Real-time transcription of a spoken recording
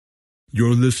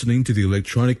You're listening to the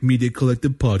Electronic Media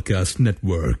Collective Podcast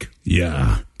Network.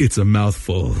 Yeah, it's a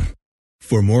mouthful.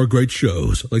 For more great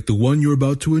shows like the one you're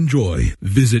about to enjoy,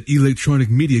 visit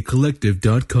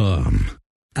electronicmediacollective.com.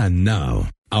 And now,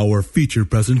 our feature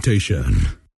presentation.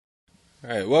 All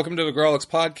right, welcome to the Grolix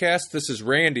Podcast. This is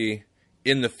Randy.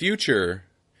 In the future,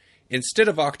 instead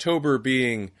of October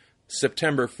being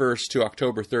September 1st to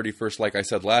October 31st, like I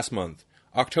said last month,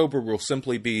 October will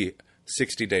simply be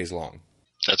 60 days long.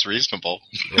 That's reasonable.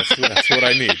 That's what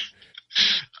I need.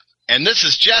 And this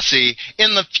is Jesse.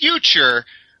 In the future,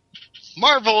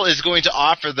 Marvel is going to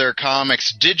offer their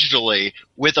comics digitally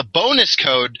with a bonus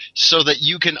code so that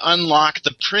you can unlock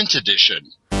the print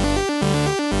edition.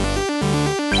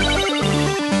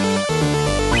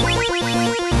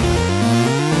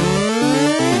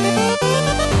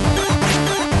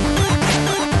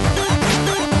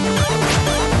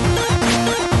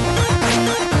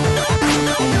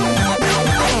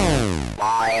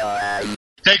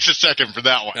 Takes a second for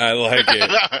that one. I like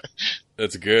it.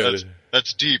 That's good.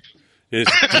 That's deep.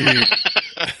 It's deep.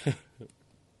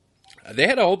 They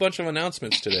had a whole bunch of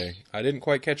announcements today. I didn't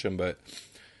quite catch them, but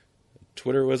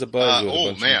Twitter was abuzz with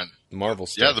a bunch of Marvel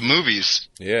stuff. Yeah, the movies.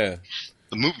 Yeah.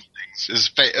 The movie things. Is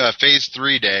Phase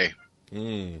 3 day.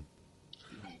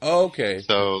 Oh, okay.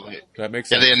 So that makes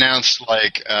sense. Yeah, they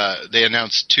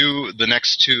announced the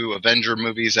next two Avenger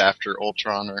movies after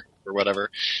Ultron or whatever.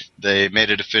 They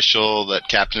made it official that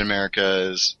Captain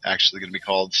America is actually going to be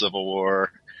called Civil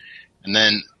War. And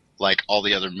then, like, all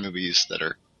the other movies that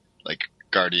are, like,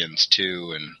 Guardians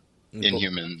 2 and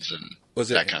Inhumans and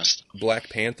that kind of stuff. Black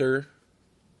Panther?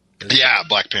 Yeah,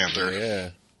 Black Panther. Yeah.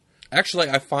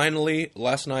 Actually,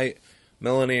 last night,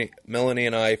 Melanie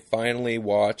and I finally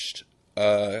watched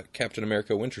Captain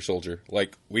America Winter Soldier.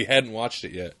 Like, we hadn't watched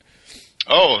it yet.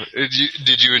 Oh,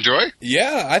 did you enjoy?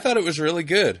 Yeah, I thought it was really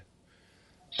good.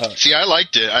 See, I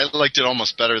liked it. I liked it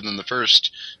almost better than the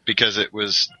first because it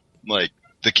was, like,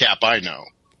 the Cap I know.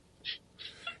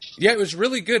 Yeah, it was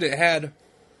really good.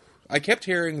 I kept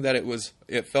hearing that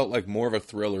it felt like more of a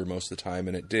thriller most of the time,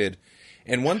 and it did.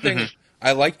 And one thing,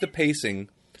 I liked the pacing.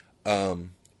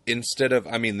 Instead of,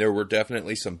 there were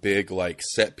definitely some big, like,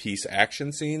 set-piece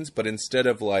action scenes, but instead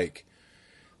of, like,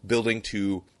 building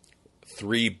to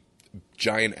 3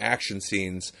 giant action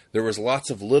scenes, there was lots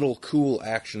of little cool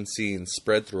action scenes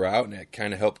spread throughout, and it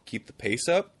kind of helped keep the pace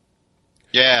up.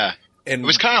 Yeah. And it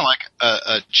was kind of like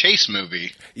a chase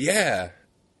movie. Yeah.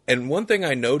 And one thing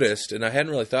I noticed, and I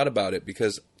hadn't really thought about it,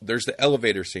 because there's the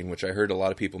elevator scene, which I heard a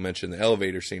lot of people mention. The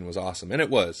elevator scene was awesome, and it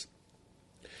was.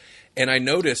 And I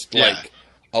noticed, like,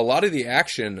 a lot of the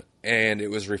action, and it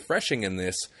was refreshing in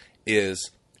this,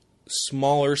 is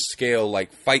smaller scale,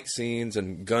 like, fight scenes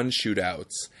and gun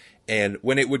shootouts. And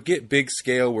when it would get big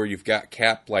scale, where you've got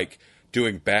Cap, like,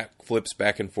 doing backflips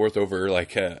back and forth over,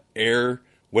 like,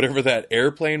 whatever that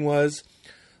airplane was,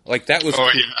 like, that was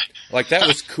like, that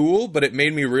was cool, but it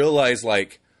made me realize,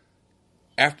 like,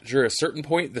 after a certain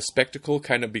point, the spectacle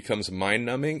kind of becomes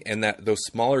mind-numbing, and that those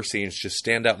smaller scenes just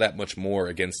stand out that much more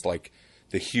against, like,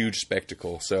 the huge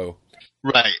spectacle. So,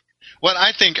 right. Well,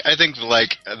 I think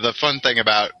like the fun thing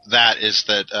about that is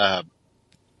that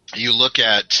you look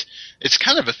at, it's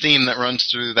kind of a theme that runs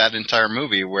through that entire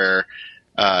movie where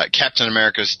Captain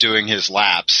America's doing his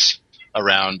laps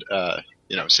around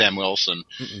Sam Wilson,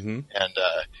 and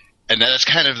that's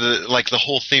kind of the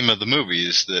whole theme of the movie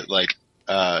is that, like,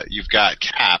 you've got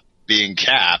Cap being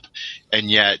Cap,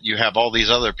 and yet you have all these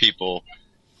other people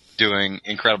doing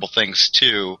incredible things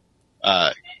too,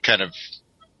 kind of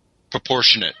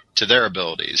proportionate to their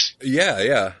abilities.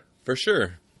 Yeah, for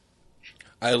sure.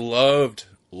 I loved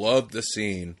the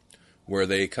scene where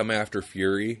they come after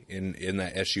Fury in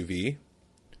that SUV.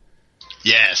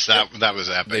 Yes, that was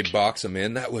epic. They box him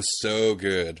in. That was so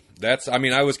good.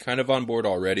 I was kind of on board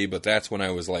already, but that's when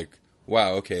I was like,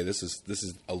 wow, okay, this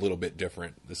is a little bit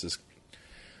different.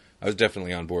 I was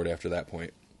definitely on board after that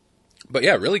point. But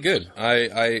yeah, really good.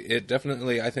 It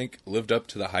definitely, I think, lived up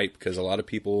to the hype because a lot of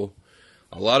people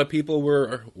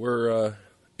were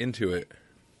into it.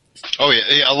 Oh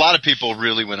yeah, a lot of people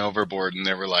really went overboard, and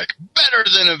they were like, better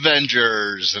than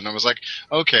Avengers, and I was like,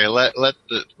 okay, let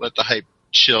the hype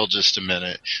chill just a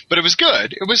minute. But it was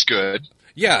good. It was good.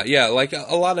 Yeah. Like,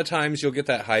 a lot of times you'll get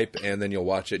that hype, and then you'll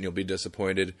watch it, and you'll be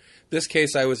disappointed. This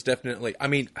case, I was definitely,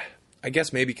 I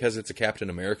guess maybe because it's a Captain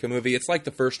America movie. It's like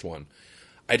the first one.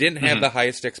 I didn't have the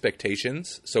highest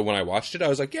expectations, so when I watched it, I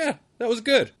was like, yeah, that was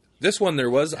good. This one,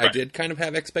 I did kind of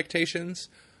have expectations,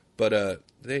 but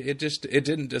it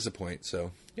didn't disappoint,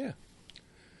 so, yeah.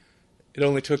 It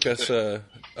only took us a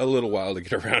little while to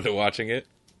get around to watching it.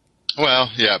 Well,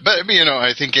 yeah, but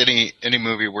I think any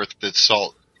movie worth its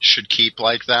salt should keep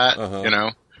like that. Uh-huh. You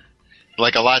know,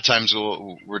 like a lot of times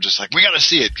we're just like, we got to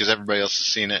see it because everybody else has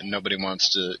seen it and nobody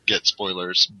wants to get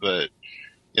spoilers. But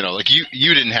you know, like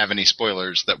you didn't have any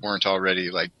spoilers that weren't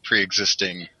already like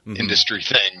pre-existing industry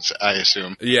things, I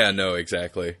assume. Yeah, no,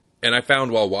 exactly. And I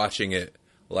found while watching it,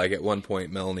 like at one point,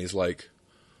 Melanie's like,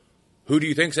 "Who do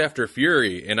you think's after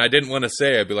Fury?" And I didn't want to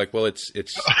say. I'd be like, "Well, it's you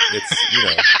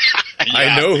know, Yeah.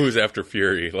 I know who's after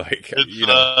Fury." Like, It's, you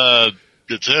know,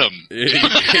 it's him.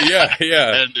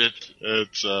 yeah. And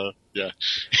it's yeah.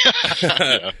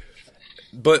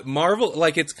 But Marvel,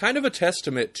 like, it's kind of a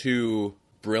testament to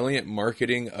brilliant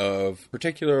marketing of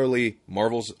particularly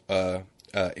Marvel's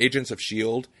Agents of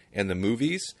S.H.I.E.L.D. and the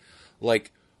movies.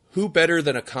 Like, who better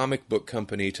than a comic book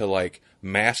company to, like,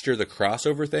 master the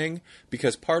crossover thing?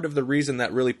 Because part of the reason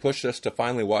that really pushed us to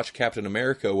finally watch Captain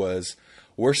America was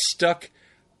we're stuck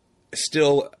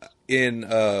still in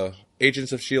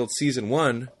Agents of S.H.I.E.L.D. Season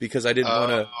 1 because I didn't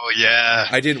want to... Oh, yeah.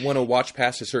 I didn't want to watch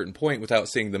past a certain point without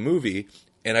seeing the movie.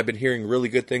 And I've been hearing really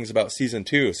good things about Season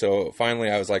 2. So finally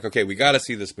I was like, okay, we got to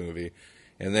see this movie.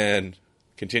 And then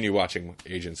continue watching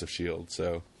Agents of S.H.I.E.L.D.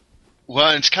 So...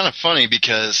 Well, it's kind of funny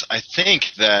because I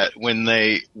think that when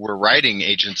they were writing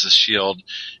Agents of S.H.I.E.L.D.,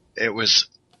 it was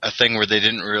a thing where they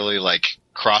didn't really, like,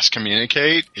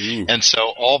 cross-communicate. Ooh. And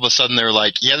so all of a sudden they're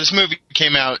like, yeah, this movie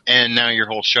came out and now your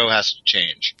whole show has to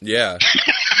change. Yeah.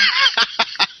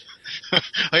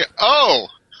 Like, oh,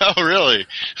 really?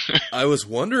 I was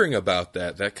wondering about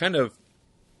that. That kind of...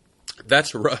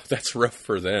 That's rough. That's rough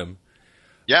for them.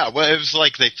 Yeah, well, it was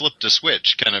like they flipped a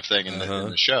switch kind of thing in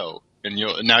the show. And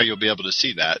now you'll be able to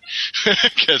see that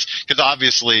because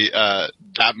obviously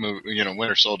that movie, you know,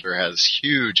 Winter Soldier has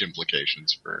huge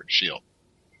implications for S.H.I.E.L.D.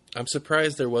 I'm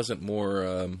surprised there wasn't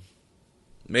more.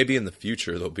 Maybe in the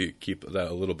future they'll keep that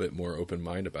a little bit more open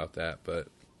mind about that, but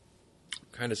I'm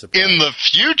kind of surprised. In the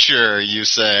future, you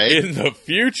say? In the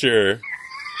future.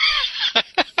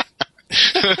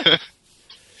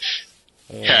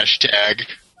 Hashtag.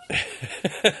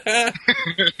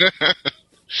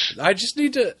 I just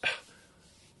need to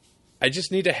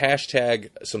hashtag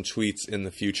some tweets in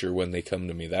the future when they come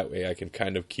to me. That way I can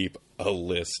kind of keep a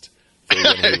list for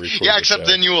when we record. Yeah, except the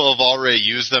show. then you will have already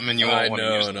used them and you won't want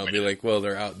to use them. And I'll be like, well,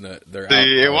 they're out.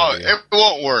 It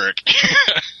won't work.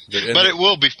 But it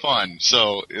will be fun.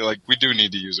 So, like, we do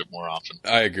need to use it more often.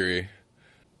 I agree.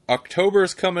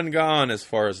 October's come and gone as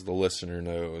far as the listener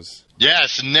knows.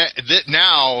 Yes,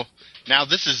 now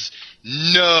this is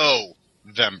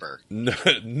No-vember.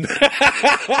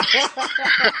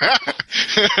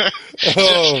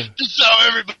 Oh. Just so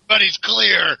everybody's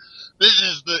clear, this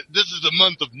is the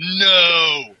month of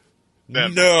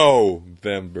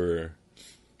No-vember.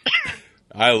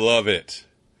 I love it.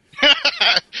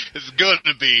 It's going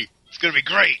to be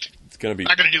great. It's going to be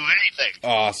not going to do anything.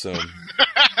 Awesome.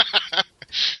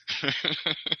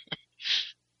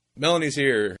 Melanie's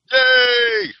here.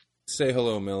 Yay! Say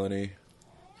hello, Melanie.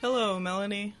 Hello,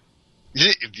 Melanie.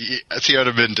 See, I would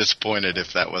have been disappointed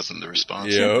if that wasn't the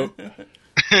response. Yo.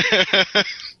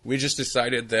 We just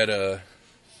decided that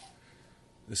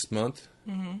this month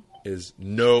is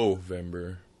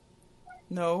No-vember.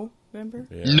 No-vember?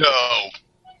 Yeah.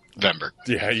 No-vember.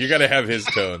 Yeah, you got to have his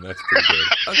tone. That's pretty good.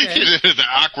 Okay. The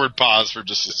awkward pause for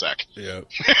just a sec. Yep.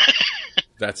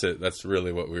 That's it. That's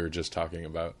really what we were just talking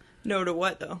about. No to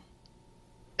what, though?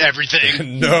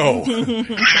 Everything. No.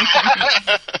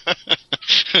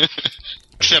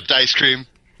 Except ice cream.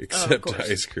 Except course.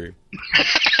 ice cream.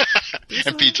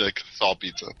 And pizza, 'cause it's all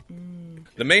pizza.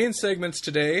 The main segments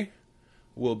today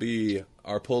will be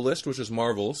our pull list, which is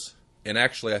Marvel's. And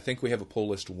actually, I think we have a pull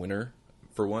list winner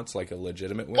for once, like a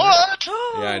legitimate winner. What?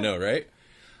 Yeah, I know, right?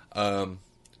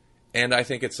 And I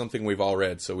think it's something we've all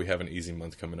read, so we have an easy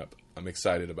month coming up. I'm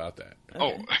excited about that.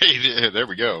 Oh, hey, there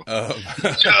we go.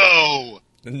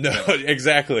 No,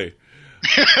 exactly.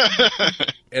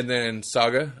 And then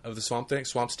Saga of the Swamp Thing,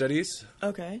 Swamp Studies.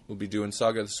 Okay. We'll be doing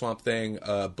Saga of the Swamp Thing,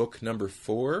 book number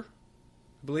 4,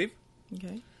 I believe.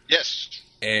 Okay. Yes.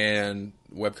 And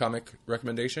webcomic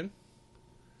recommendation.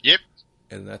 Yep.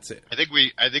 And that's it. I think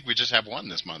we just have one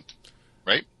this month,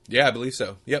 right? Yeah, I believe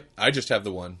so. Yep, I just have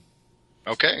the one.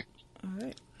 Okay. All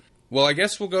right. Well, I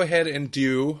guess we'll go ahead and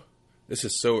do... This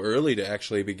is so early to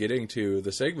actually be getting to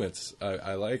the segments.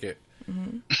 I like it.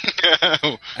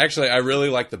 Mm-hmm. Actually, I really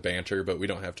like the banter, but we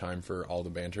don't have time for all the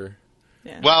banter.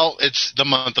 Yeah. Well, it's the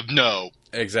month of no.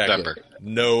 Exactly. Vember.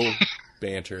 No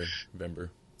banter,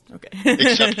 Vember. Okay.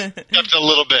 Except a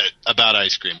little bit about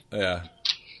ice cream Yeah.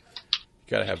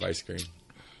 Gotta have ice cream.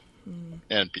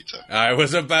 and pizza. I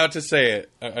was about to say it.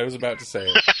 I was about to say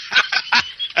it.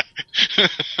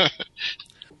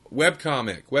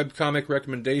 Webcomic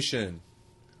recommendation.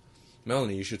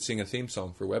 Melanie, you should sing a theme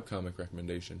song for webcomic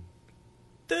recommendation.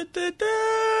 Da, da, da.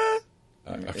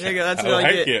 Okay. There you go. That's what I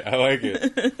like get. it. I like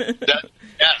it.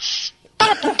 Yes.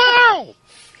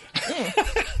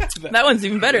 That one's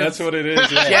even better. That's what it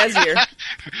is. Yeah. Jazzier.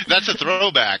 That's a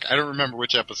throwback. I don't remember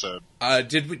which episode.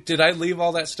 Did I leave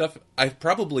all that stuff? I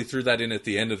probably threw that in at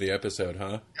the end of the episode,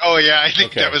 huh? Oh yeah, I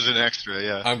think Okay. that was an extra.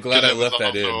 Yeah, I'm glad I left that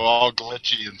also in. all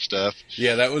glitchy and stuff.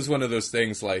 Yeah, that was one of those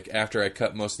things, like, after I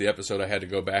cut most of the episode, I had to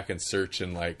go back and search,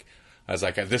 and, like, I was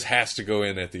like, this has to go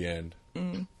in at the end.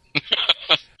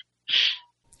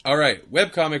 All right,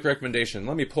 webcomic recommendation.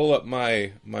 Let me pull up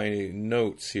my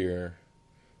notes here.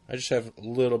 I just have a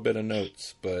little bit of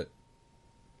notes, but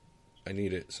I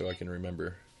need it so I can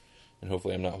remember. And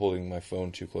hopefully I'm not holding my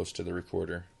phone too close to the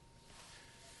recorder.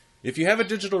 If you have a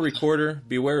digital recorder,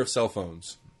 beware of cell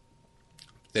phones.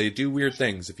 They do weird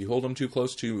things. If you hold them too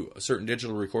close to certain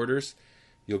digital recorders,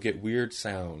 you'll get weird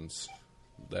sounds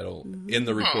that'll in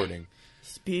the recording.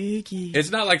 Spooky.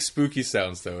 It's not like spooky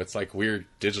sounds, though. It's like weird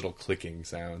digital clicking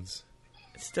sounds.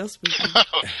 It's still spooky.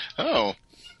 Oh,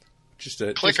 Just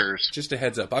a clickers. Just a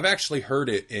heads up. I've actually heard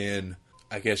it in,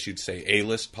 I guess you'd say,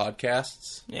 A-list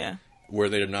podcasts Yeah. where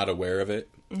they're not aware of it.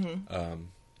 Mm-hmm.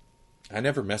 I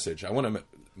never message. I want to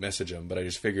message them, but I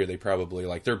just figure they probably,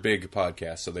 like, they're big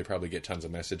podcasts, so they probably get tons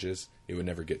of messages. It would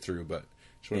never get through, but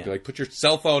just want to be like, put your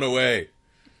cell phone away.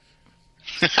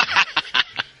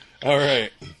 All right.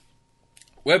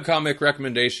 Webcomic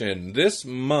recommendation. This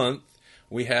month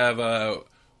we have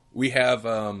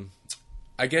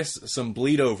I guess some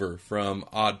bleed over from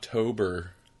Oddtober.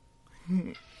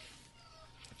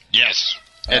 Yes,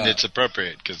 and it's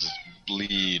appropriate because it's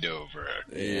bleed over.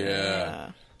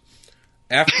 Yeah.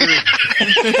 After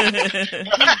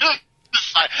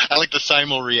I like the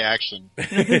simul reaction.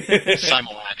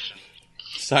 Simul action.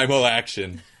 simul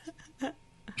action.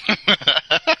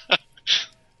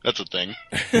 That's a thing.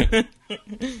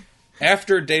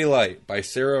 After Daylight by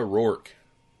Sarah Rourke.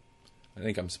 I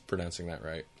think I'm pronouncing that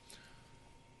right.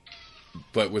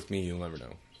 But with me, you'll never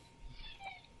know.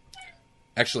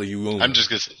 Actually, you will know. I'm just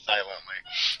going to say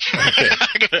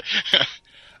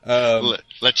silently.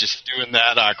 Let you stew in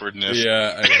that awkwardness.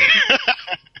 Yeah, I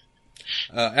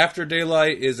know. After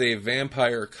Daylight is a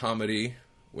vampire comedy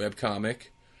webcomic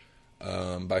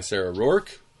by Sarah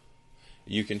Rourke.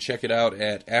 You can check it out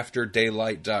at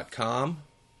afterdaylight.com,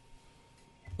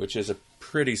 which is a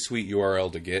pretty sweet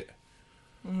URL to get.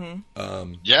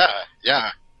 Mm-hmm.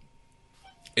 Yeah.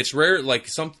 It's rare, like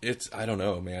I don't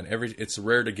know, man. It's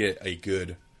rare to get a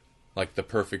good, like the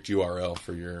perfect URL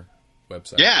for your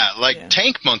website. Yeah,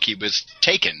 Tank Monkey was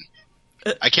taken.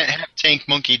 I can't have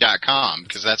tankmonkey.com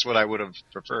because that's what I would have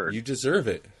preferred. You deserve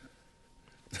it.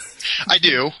 I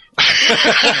do.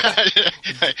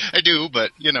 I do,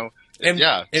 but, And,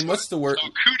 yeah. And what's the word? So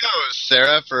kudos,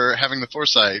 Sarah, for having the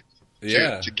foresight to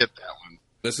get that one.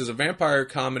 This is a vampire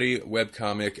comedy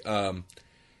webcomic,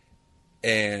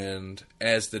 and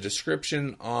as the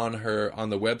description on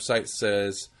the website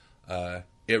says,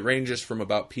 it ranges from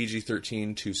about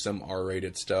PG-13 to some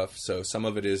R-rated stuff, so some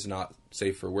of it is not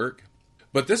safe for work.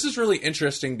 But this is really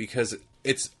interesting because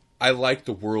I like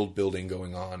the world building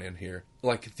going on in here.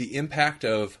 Like the impact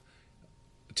of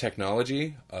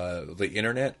technology, the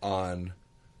internet on,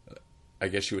 I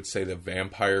guess you would say, the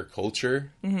vampire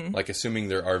culture. Mm-hmm. Like assuming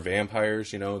there are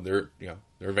vampires, there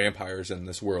are vampires in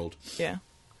this world. Yeah.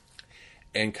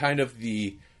 And kind of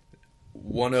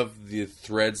one of the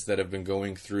threads that have been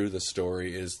going through the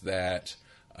story is that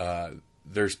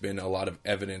there's been a lot of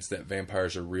evidence that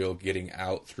vampires are real getting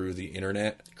out through the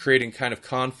internet, creating kind of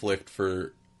conflict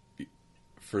for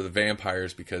the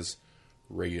vampires because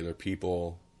regular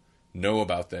people know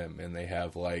about them and they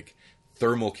have like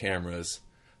thermal cameras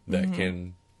that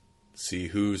can see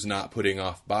who's not putting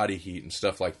off body heat and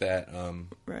stuff like that.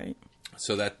 Right.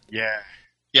 So that Yeah,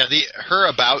 her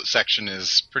about section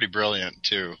is pretty brilliant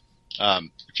too.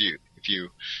 If you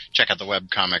check out the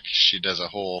webcomic, she does a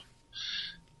whole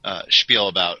spiel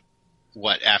about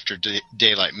what After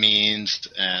Daylight means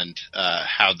and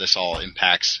how this all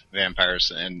impacts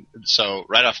vampires. And so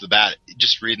right off the bat,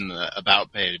 just reading the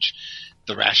about page,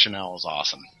 the rationale is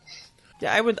awesome.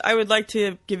 Yeah, I would like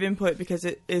to give input because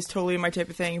it is totally my type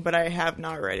of thing, but I have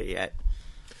not read it yet.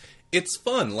 It's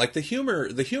fun. Like the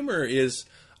humor is,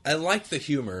 I like the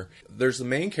humor. There's the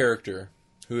main character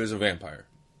who is a vampire.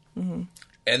 Mm-hmm.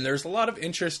 And there's a lot of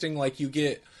interesting, like you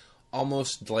get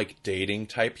almost like dating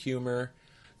type humor,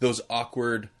 those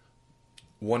awkward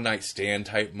one night stand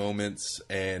type moments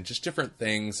and just different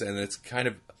things. And it's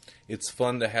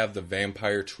fun to have the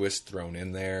vampire twist thrown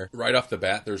in there. Right off the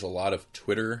bat, there's a lot of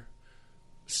Twitter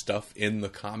stuff in the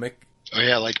comic. Oh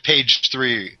yeah, like page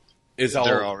 3. is all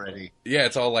they're already. Yeah,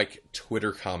 it's all like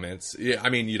Twitter comments. Yeah, I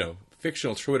mean,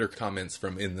 fictional Twitter comments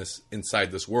from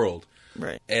inside this world.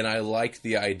 Right. And I like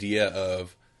the idea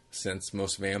of, since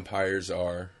most vampires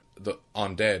are the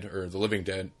undead or the living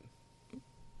dead.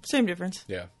 Same difference.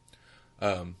 Yeah.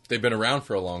 They've been around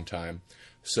for a long time.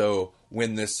 So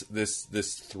when this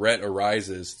threat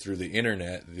arises through the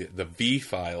internet, the V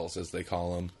files, as they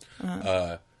call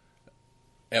them,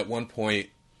 at one point,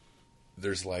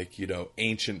 there's like,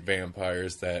 ancient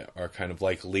vampires that are kind of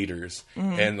like leaders,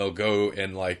 and they'll go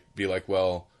and like be like,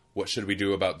 well, what should we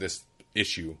do about this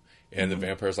issue? And the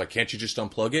vampire's like, can't you just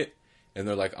unplug it? And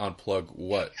they're like, unplug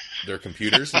what? Their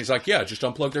computers? And he's like, yeah, just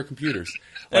unplug their computers.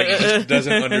 Like, he just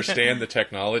doesn't understand the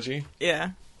technology.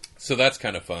 Yeah. So that's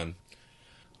kind of fun.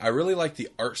 I really like the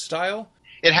art style.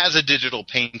 It has a digital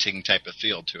painting type of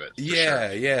feel to it. Yeah,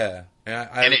 sure. yeah.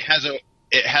 And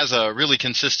it has a really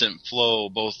consistent flow,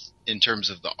 both in terms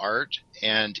of the art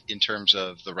and in terms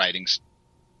of the writing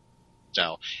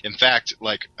style. In fact,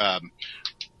 like,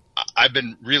 I've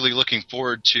been really looking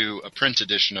forward to a print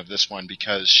edition of this one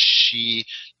because she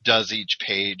does each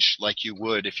page like you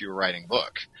would if you were writing a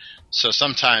book. So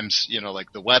sometimes,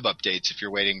 like the web updates, if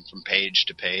you're waiting from page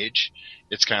to page,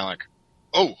 it's kind of like,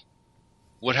 oh,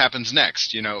 what happens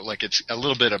next? Like it's a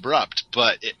little bit abrupt,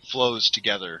 but it flows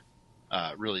together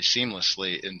really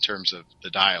seamlessly in terms of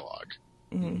the dialogue.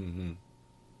 Mm-hmm.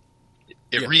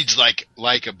 It reads like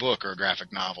a book or a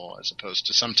graphic novel, as opposed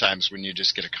to sometimes when you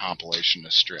just get a compilation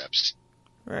of strips.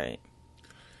 Right.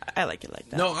 I like it like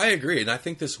that. No, I agree, and I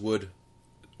think this would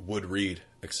read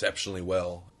exceptionally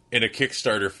well in a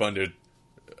Kickstarter-funded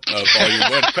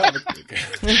Volume 1 comic book.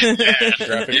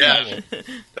 Graphic novel.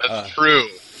 That's true.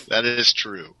 That is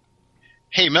true.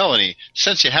 Hey, Melanie,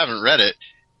 since you haven't read it,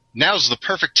 now's the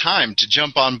perfect time to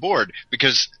jump on board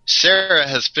because Sarah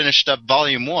has finished up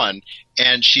Volume 1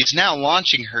 and she's now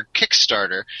launching her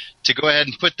Kickstarter to go ahead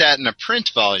and put that in a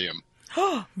print volume.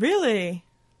 Oh, really?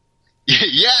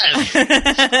 Yes!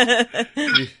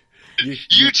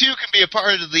 You too can be a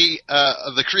part of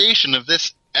the creation of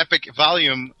this epic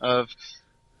volume of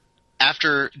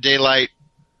After Daylight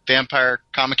vampire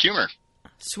comic humor.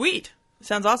 Sweet.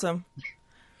 Sounds awesome.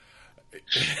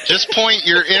 Just point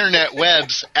your internet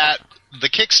webs at the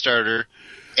Kickstarter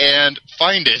and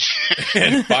find it.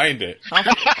 And find it.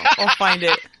 I'll find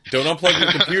it. Don't unplug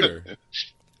your computer.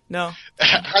 No.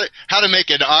 How to make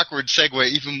an awkward segue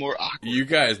even more awkward. You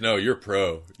guys know you're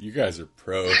pro. You guys are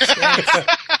pros.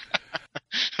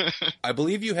 I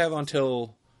believe you have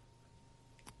until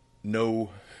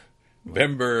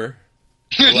November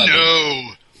 11th.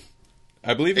 No.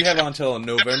 I believe you have until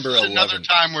November 11th. Another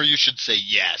time where you should say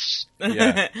yes.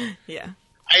 Yeah. Yeah.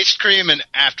 Ice cream and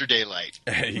After Daylight.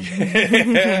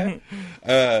 Yeah,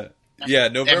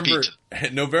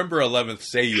 November 11th,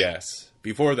 say yes.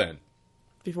 Before then.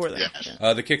 Before that. Yes.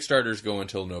 Yeah. The Kickstarters go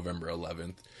until November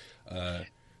 11th.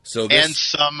 And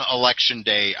some election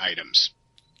day items.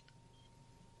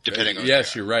 Depending on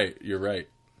yes, you're right. You're right.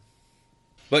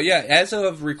 But yeah, as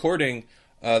of recording,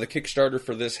 the Kickstarter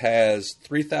for this has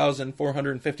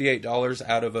 $3,458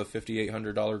 out of a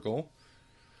 $5,800 goal.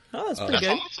 Oh, that's pretty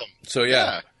good. Awesome. So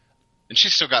yeah. And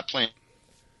she's still got plenty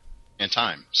of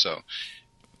time. So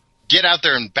get out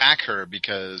there and back her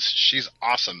because she's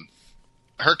awesome.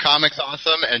 Her comic's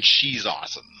awesome and she's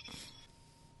awesome.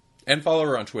 And follow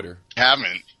her on Twitter.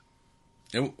 Haven't.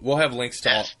 And we'll have links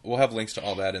to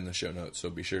all that in the show notes, so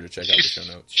be sure to check out the show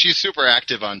notes. She's super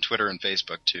active on Twitter and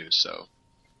Facebook too, so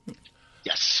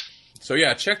yes. So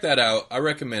yeah, check that out. I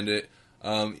recommend it.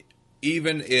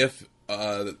 Even if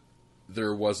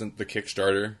there wasn't the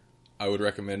Kickstarter, I would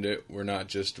recommend it. We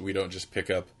don't just pick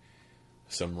up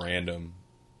some random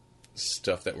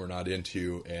stuff that we're not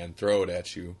into and throw it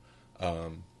at you.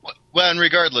 Well, and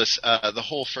regardless, the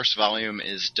whole first volume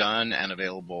is done and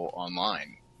available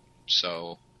online.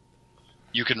 So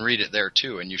you can read it there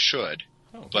too, and you should.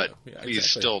 Oh, but yeah, please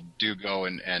exactly. still do go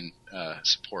and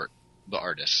support the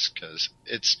artists because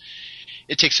it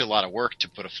takes a lot of work to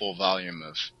put a full volume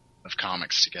of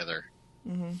comics together.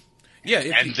 Mm-hmm. Yeah,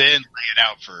 and then lay it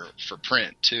out for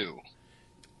print too.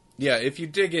 Yeah, if you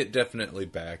dig it, definitely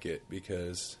back it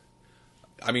because,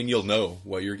 I mean, you'll know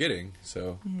what you're getting.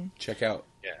 So check out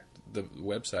the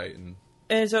website and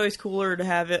it's always cooler to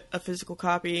have a physical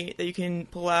copy that you can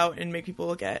pull out and make people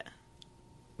look at.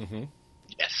 Mm-hmm.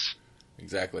 Yes.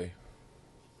 Exactly.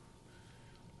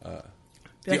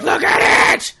 Like, look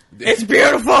at it! It's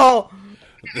beautiful!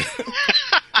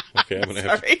 Okay, I'm gonna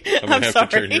have to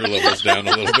turn your levels down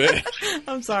a little bit.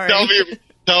 I'm sorry.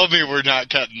 Tell me we're not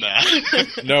cutting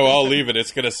that. No, I'll leave it.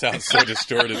 It's gonna sound so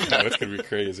distorted now. It's gonna be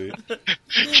crazy.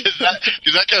 Because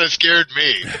that kind of scared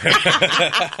me.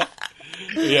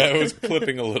 Yeah, it was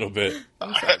clipping a little bit.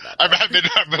 I've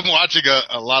been watching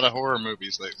a lot of horror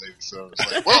movies lately, so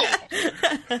it's like,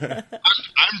 whoa!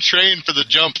 I'm trained for the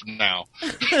jump now.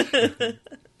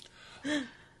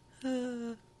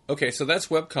 Okay, so that's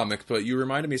webcomics, but you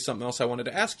reminded me of something else I wanted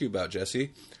to ask you about,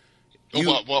 Jesse.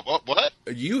 What?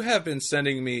 You have been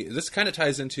sending me, this kind of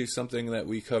ties into something that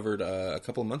we covered a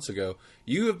couple months ago.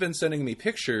 You have been sending me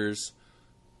pictures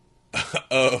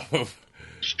of...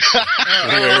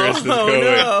 Where is this going?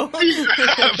 No.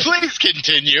 Please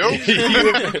continue.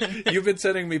 You've been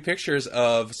sending me pictures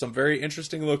of some very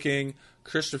interesting looking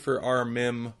Christopher R.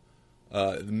 Mimiverse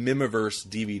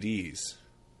DVDs.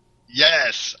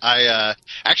 Yes, I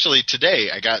actually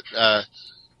today I got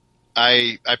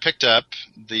I picked up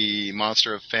the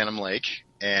Monster of Phantom Lake,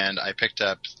 and I picked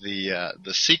up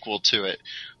the sequel to it,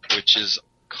 which is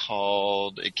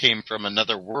called It Came from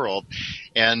Another World,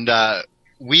 and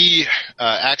we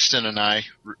Axton and I,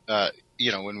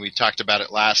 when we talked about it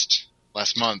last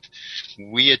month,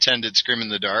 we attended Scream in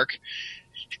the Dark,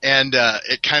 and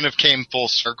it kind of came full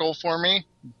circle for me.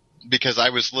 Because I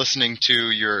was listening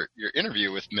to your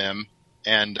interview with Mim,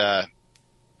 and I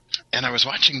was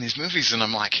watching these movies, and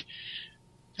I'm like,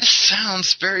 this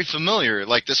sounds very familiar.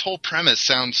 Like, this whole premise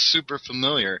sounds super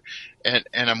familiar. And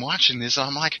I'm watching this, and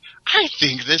I'm like, I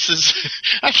think this is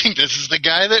the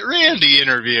guy that Randy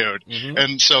interviewed. Mm-hmm.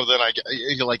 And so then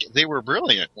they were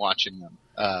brilliant watching them.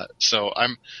 So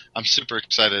I'm super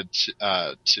excited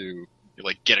to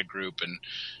get a group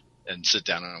and sit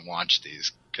down and watch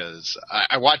these. Because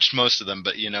I watched most of them,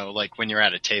 but when you're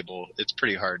at a table, it's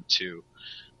pretty hard to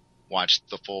watch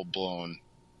the full blown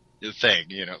thing.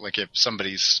 Like if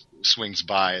somebody swings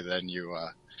by, then you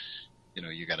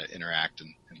got to interact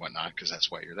and whatnot, because that's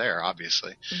why you're there,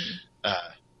 obviously. Mm-hmm.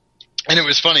 And it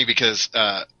was funny because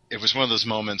it was one of those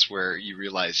moments where you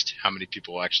realized how many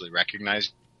people actually recognize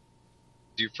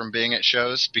you from being at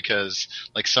shows, because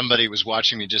like somebody was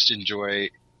watching me just enjoy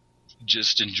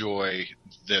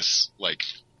this, like,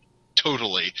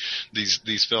 totally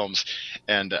these films,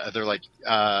 and they're like,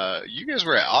 you guys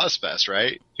were at Ozfest,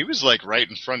 right? He was like right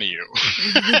in front of you.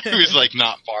 He was like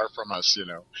not far from us,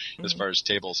 as far as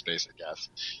table space, I guess.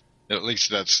 At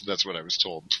least that's what I was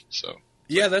told. So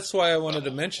yeah, that's why I wanted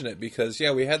to mention it, because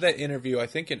we had that interview, I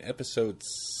think, in episode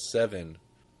 7.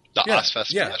 The Ozfest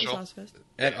special. Ozfest.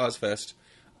 At Ozfest,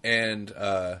 and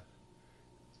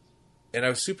I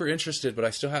was super interested, but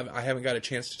I haven't got a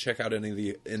chance to check out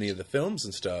any of the films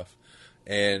and stuff.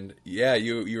 And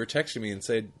you were texting me and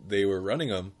said they were running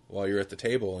them while you were at the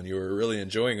table, and you were really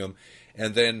enjoying them.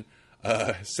 And then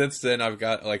since then, I've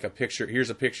got like a picture.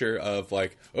 Here's a picture of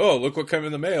like, oh, look what came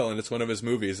in the mail, and it's one of his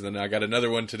movies. And then I got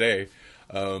another one today.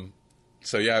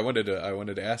 So I wanted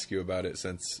to ask you about it,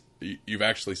 since you've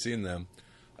actually seen them.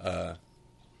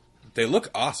 They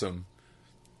look awesome.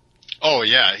 Oh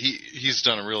yeah, he's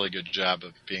done a really good job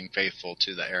of being faithful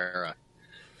to the era.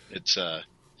 It's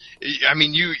I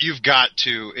mean, you've got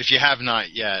to, if you have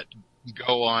not yet,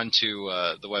 go on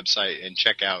to the website and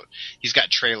check out. He's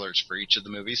got trailers for each of the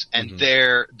movies, and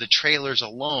mm-hmm. the trailers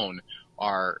alone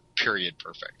are period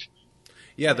perfect.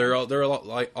 Yeah, they're all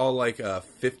like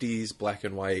 50s black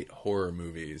and white horror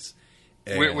movies.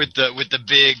 With the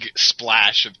big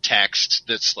splash of text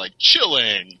that's like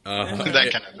chilling, that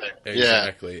kind of thing.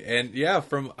 Exactly, yeah.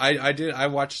 And I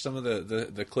watched some of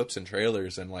the clips and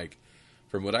trailers, and like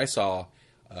from what I saw,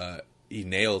 he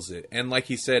nails it. And like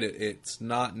he said, it's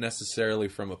not necessarily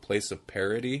from a place of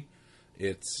parody.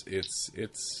 It's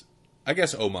I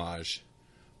guess homage,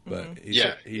 but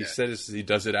mm-hmm. he said he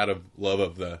does it out of love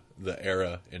of the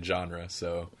era and genre.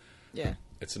 So yeah.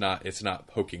 It's not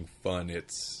poking fun.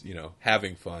 It's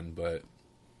having fun, but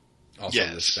also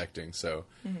respecting. So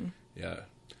mm-hmm. yeah,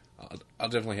 I'll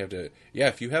definitely have to. Yeah,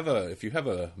 if you have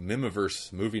a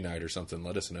Mimiverse movie night or something,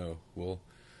 let us know. We'll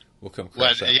come.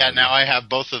 Well, yeah. Now I have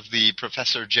both of the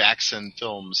Professor Jackson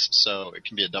films, so it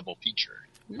can be a double feature.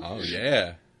 Oh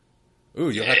yeah. Ooh,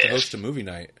 you'll have to host a movie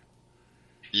night.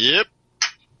 Yep.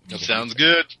 Sounds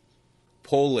good.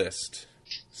 Poll list.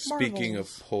 Speaking of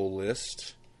poll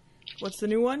list. What's the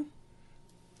new one?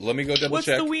 Let me go double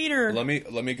check. What's the wiener? Let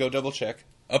me go double check.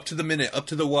 Up to the minute, up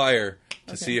to the wire,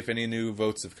 to see if any new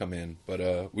votes have come in.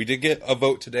 But we did get a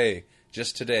vote today,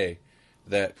 just today,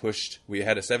 that pushed. We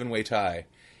had a 7-way tie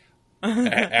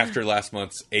after last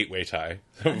month's 8-way tie,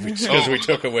 because we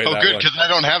took away that one. Oh, good, because I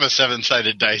don't have a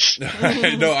 7-sided dice.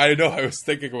 I know. I was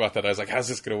thinking about that. I was like, how's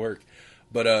this going to work?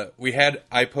 But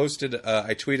I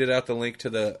tweeted out the link to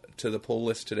the poll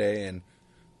list today, and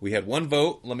we had one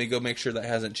vote. Let me go make sure that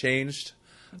hasn't changed.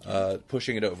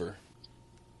 Pushing it over.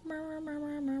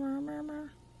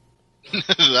 Is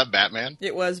that Batman?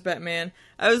 It was Batman.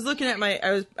 I was looking at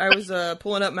I was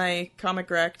pulling up my comic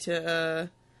rack to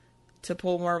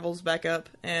pull Marvels back up,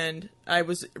 and I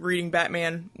was reading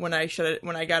Batman when I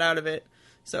got out of it.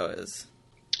 So it was.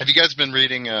 Have you guys been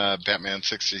reading Batman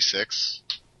 66?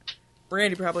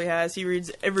 Randy probably has. He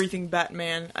reads everything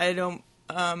Batman. I don't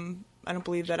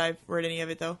believe that I've read any of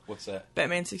it though. What's that?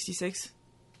 Batman 66.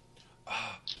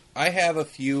 I have a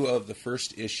few of the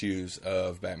first issues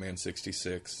of Batman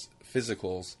 66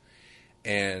 physicals,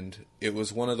 and it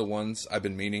was one of the ones I've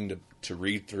been meaning to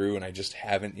read through, and I just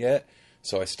haven't yet,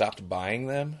 so I stopped buying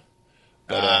them.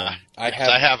 But I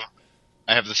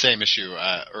have the same issue,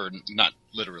 or not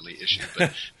literally issue,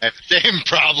 but I have the same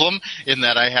problem in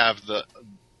that I have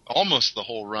almost the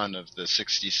whole run of the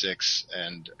 66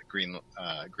 and Green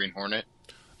Hornet.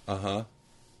 Uh-huh.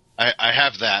 I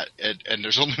have that, and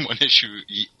there's only one issue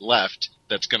left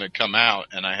that's going to come out,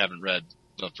 and I haven't read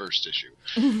the first issue.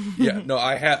 Yeah, no,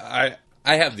 I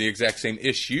have the exact same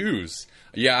issues.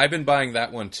 Yeah, I've been buying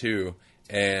that one too,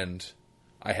 and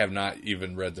I have not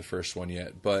even read the first one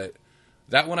yet. But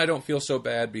that one I don't feel so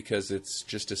bad because it's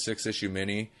just a 6-issue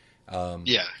mini.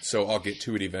 Yeah. So I'll get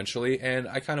to it eventually, and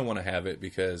I kind of want to have it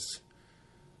because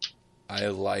I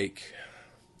like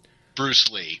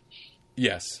Bruce Lee.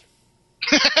 Yes.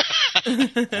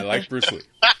 I like Bruce Lee.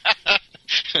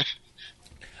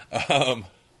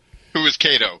 Who is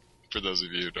Kato, for those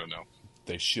of you who don't know?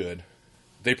 They should.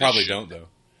 They probably don't, though.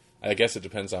 I guess it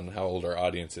depends on how old our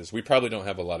audience is. We probably don't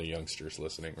have a lot of youngsters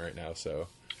listening right now, so...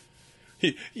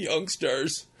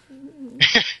 Youngsters!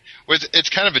 Well, it's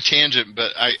kind of a tangent,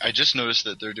 but I just noticed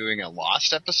that they're doing a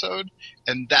Lost episode,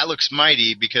 and that looks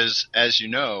mighty because, as you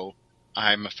know,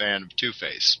 I'm a fan of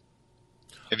Two-Face.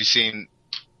 Have you seen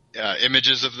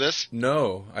images of this?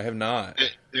 No, I have not.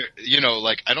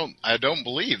 I don't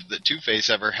believe that Two-Face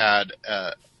ever had,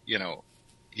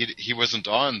 he wasn't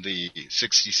on the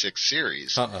 66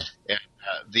 series. Uh-uh. And,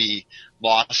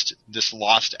 this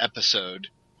Lost episode,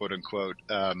 quote unquote,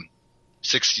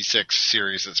 66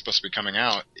 series that's supposed to be coming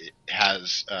out, it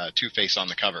has Two-Face on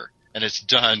the cover, and it's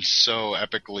done so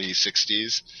epically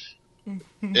 60s.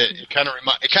 It kind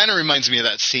of reminds me of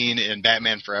that scene in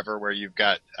Batman Forever where you've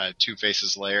got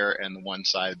Two-Face's lair, and the one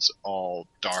side's all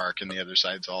dark and the other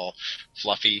side's all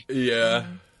fluffy. Yeah.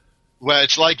 Well,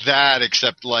 it's like that,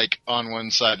 except like on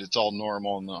one side it's all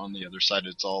normal, and on the other side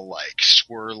it's all like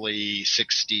swirly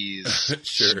 60s,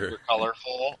 Sure. super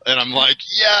colorful. And I'm like,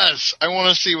 yes, I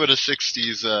want to see what a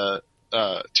 60s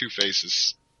Two-Face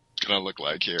is gonna look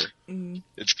like here. Mm-hmm.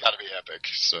 It's got to be epic.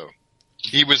 So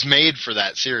he was made for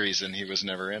that series, and he was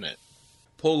never in it.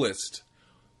 Pull list.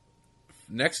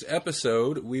 Next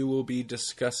episode, we will be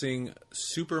discussing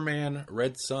Superman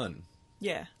Red Sun.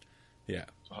 Yeah. Yeah.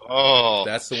 Oh,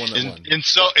 that's the one that won.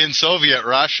 In Soviet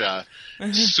Russia,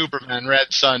 Superman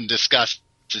Red Sun discusses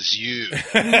you.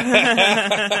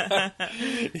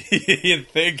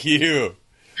 Thank you.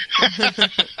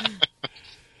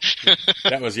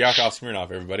 That was Yakov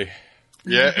Smirnoff, everybody.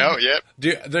 Yeah. Oh, yeah.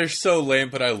 Dude, they're so lame,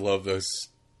 but I love those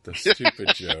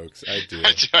stupid jokes. I do.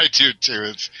 I do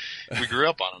too. We grew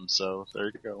up on them, so there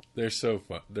you go. They're so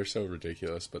fun. They're so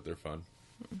ridiculous, but they're fun.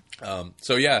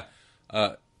 So yeah.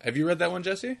 Have you read that one,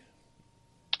 Jesse?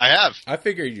 I have. I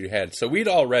figured you had. So we'd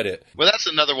all read it. Well, that's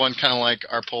another one kind of like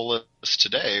our poll list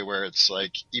today, where it's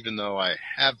like, even though I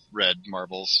have read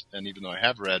Marvels, and even though I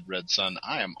have read Red Sun,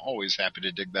 I am always happy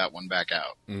to dig that one back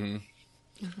out. Mm-hmm.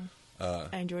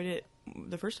 Mm-hmm. I enjoyed it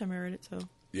the first time I read it, so...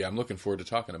 Yeah, I'm looking forward to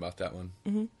talking about that one.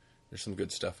 Mm-hmm. There's some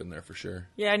good stuff in there for sure.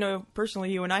 Yeah, I know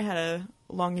personally you and I had a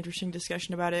long, interesting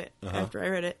discussion about it after I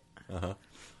read it. Uh-huh.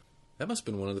 That must have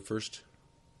been one of the first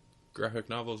graphic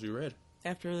novels you read.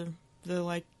 After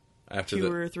the After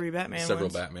two or three Batman several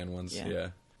ones. Batman ones,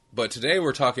 yeah. But today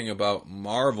we're talking about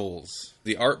Marvels.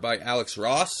 The art by Alex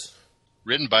Ross.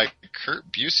 Written by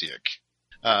Kurt Busiek.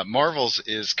 Marvels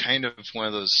is kind of one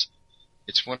of those...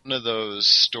 It's one of those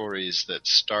stories that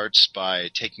starts by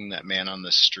taking that man on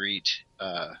the street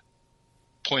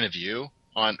point of view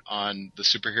on the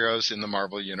superheroes in the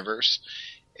Marvel Universe,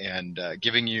 and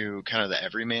giving you kind of the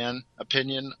everyman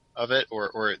opinion of it,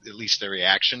 or at least the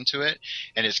reaction to it.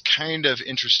 And it's kind of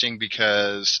interesting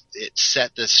because it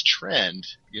set this trend.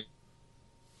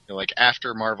 Like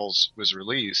after Marvels was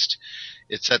released,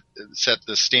 it set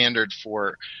the standard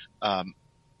for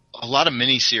a lot of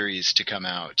miniseries to come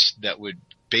out that would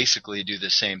basically do the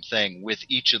same thing with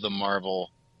each of the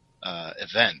Marvel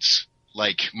events.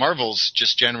 Like Marvel's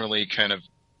just generally kind of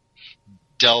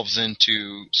delves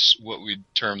into what we'd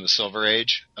term the Silver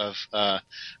Age of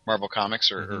Marvel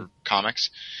Comics or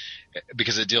comics,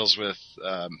 because it deals with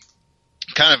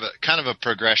kind of a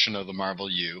progression of the Marvel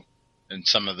U, and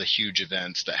some of the huge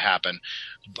events that happen.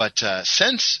 But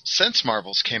since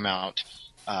Marvels came out,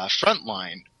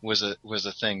 Frontline was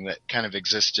a thing that kind of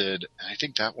existed. I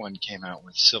think that one came out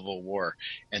with Civil War,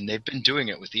 and they've been doing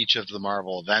it with each of the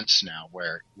Marvel events now,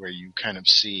 where you kind of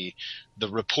see the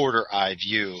reporter eye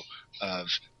view of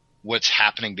what's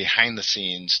happening behind the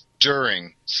scenes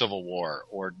during Civil War,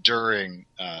 or during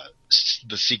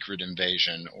the Secret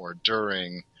Invasion, or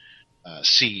during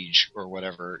Siege, or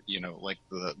whatever, like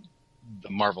the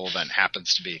Marvel event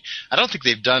happens to be. I don't think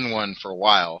they've done one for a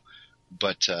while,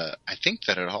 but I think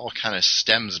that it all kind of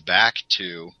stems back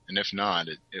to, and if not,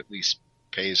 it at least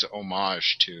pays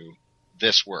homage to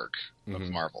this work of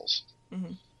Marvel's.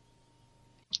 Mm-hmm.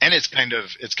 And it's kind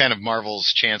of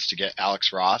Marvel's chance to get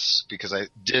Alex Ross, because I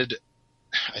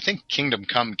think Kingdom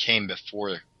Come came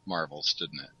before Marvel's,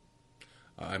 didn't it?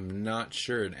 I'm not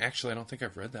sure. And actually, I don't think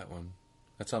I've read that one.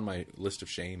 That's on my list of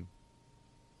shame.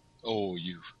 Oh,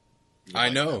 you I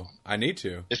know. I need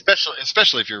to.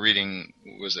 Especially if you're reading,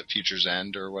 was it Future's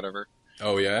End or whatever?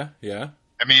 Oh, yeah? Yeah.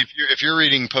 I mean, if you're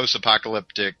reading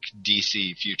post-apocalyptic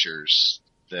DC futures,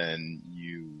 then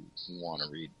you want to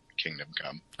read Kingdom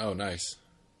Come. Oh, nice.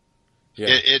 Yeah.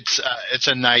 It's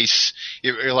a nice,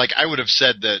 like, I would have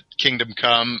said that Kingdom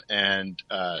Come and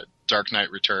Dark Knight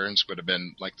Returns would have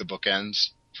been like the bookends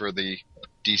for the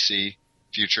DC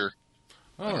future.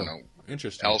 Oh, I don't know,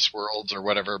 interesting. Elseworlds or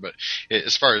whatever, but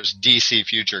as far as DC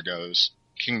future goes,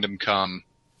 Kingdom Come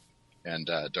and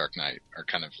Dark Knight are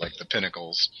kind of like the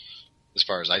pinnacles as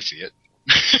far as I see it.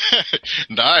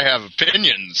 And I have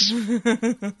opinions.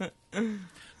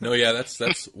 No, yeah,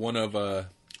 that's one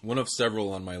of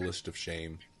several on my list of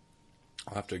shame.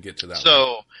 I'll have to get to that.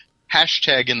 So,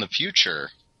 hashtag in the future,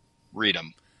 read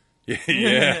them.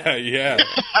 Yeah.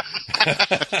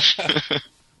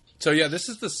 So yeah, this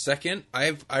is the second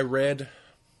I read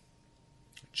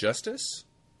Justice,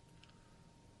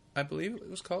 I believe it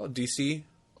was called, DC.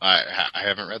 I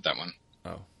haven't read that one.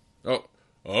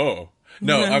 Oh.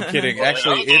 No, I'm kidding.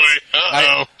 Actually,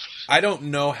 I don't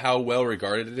know how well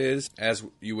regarded it is. As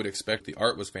you would expect, the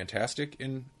art was fantastic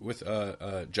with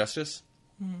Justice.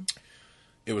 Mm-hmm.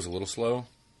 It was a little slow,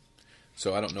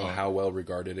 so I don't know how well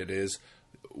regarded it is.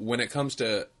 When it comes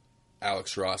to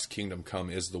Alex Ross, Kingdom Come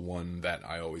is the one that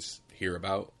I always hear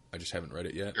about. I just haven't read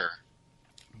it yet. Sure.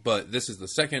 But this is the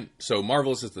second. So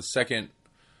Marvelous is the second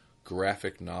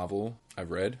graphic novel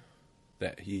I've read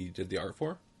that he did the art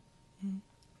for.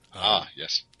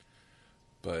 Yes.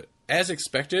 But as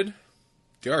expected,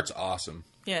 the art's awesome.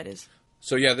 Yeah, it is.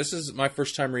 So yeah, this is my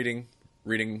first time reading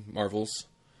Marvels.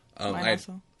 Mine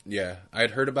also. Yeah, I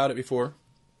had heard about it before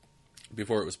it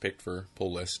was picked for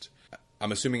pull list.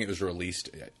 I'm assuming it was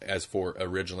released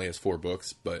originally as 4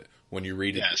 books, but when you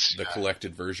read the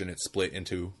collected version, it's split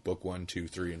into book 1, 2,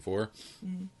 3, and 4.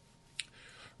 Mm-hmm.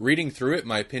 Reading through it,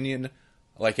 my opinion,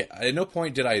 like, at no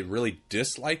point did I really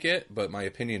dislike it, but my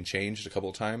opinion changed a couple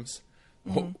of times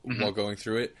while going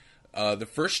through it. The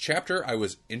first chapter, I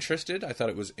was interested. I thought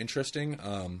it was interesting.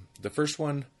 The first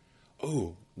one,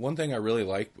 one thing I really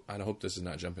like, I hope this is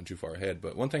not jumping too far ahead,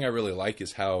 but one thing I really like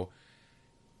is how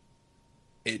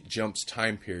it jumps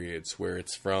time periods where it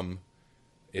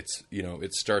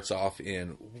starts off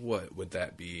in, what would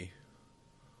that be?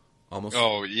 Almost.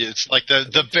 Oh, it's like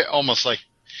almost like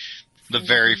the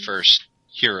very first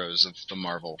heroes of the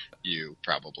Marvel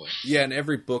probably. Yeah, and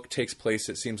every book takes place,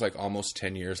 it seems like, almost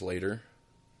 10 years later.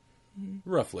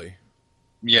 Roughly.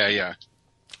 Yeah.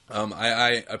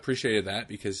 I appreciated that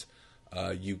because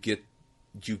you get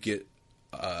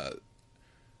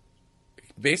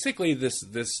basically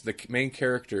the main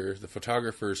character, the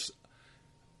photographer's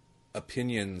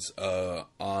opinions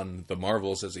on the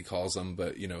Marvels, as he calls them,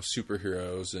 but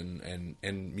superheroes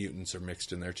and mutants are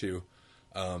mixed in there too.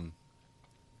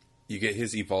 You get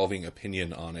his evolving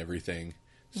opinion on everything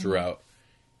throughout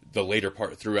the later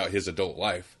part, throughout his adult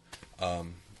life.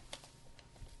 And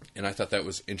I thought that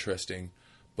was interesting.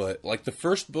 But like the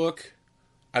first book,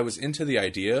 I was into the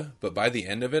idea, but by the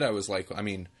end of it, I was like,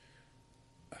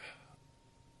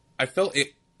 I felt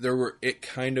it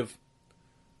kind of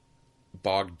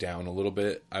bogged down a little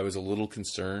bit. I was a little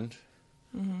concerned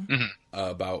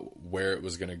about where it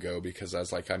was going to go, because I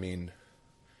was like,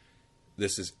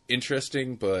 this is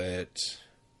interesting, but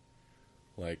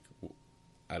like,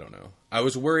 I don't know. I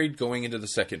was worried going into the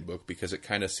second book because it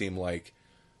kind of seemed like,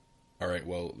 all right,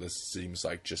 well, this seems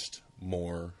like just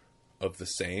more of the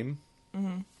same.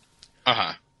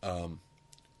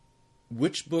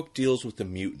 Which book deals with the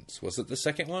mutants? Was it the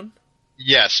second one?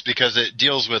 Yes, because it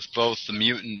deals with both the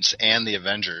mutants and the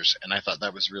Avengers, and I thought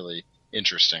that was really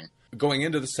interesting. Going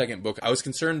into the second book, I was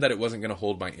concerned that it wasn't going to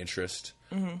hold my interest.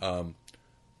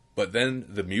 But then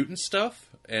the mutant stuff,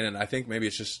 and I think maybe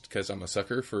it's just because I'm a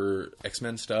sucker for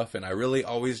X-Men stuff, and I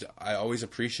always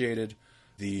appreciated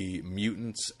the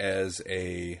mutants as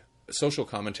a social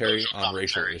commentary on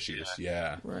racial issues.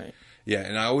 Yeah. Right. Yeah,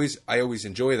 and I always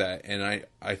enjoy that, and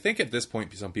I think at this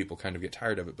point some people kind of get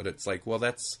tired of it, but it's like, well,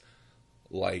 that's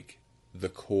like the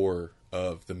core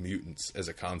of the mutants as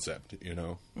a concept, you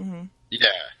know? Mm-hmm.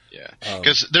 Yeah.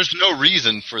 Because there's no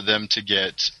reason for them to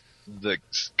get the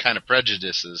kind of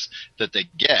prejudices that they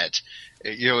get.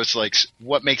 You know, it's like,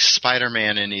 what makes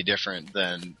Spider-Man any different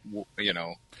than, you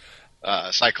know,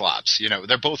 Cyclops? You know,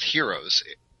 they're both heroes.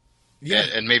 Yeah.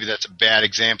 And maybe that's a bad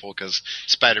example because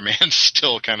Spider-Man's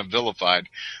still kind of vilified.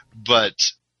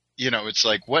 But, you know, it's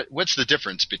like, what's the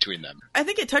difference between them? I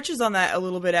think it touches on that a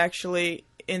little bit, actually,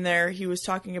 in there. He was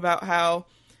talking about how,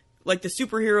 like, the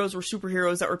superheroes were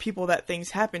superheroes that were people that things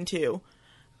happened to.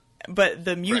 But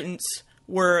the mutants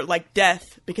were, like,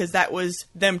 death because that was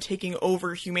them taking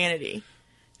over humanity.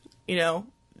 You know?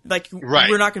 Like,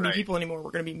 we're not going to be people anymore. We're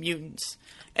going to be mutants.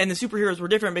 And the superheroes were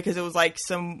different because it was like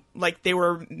they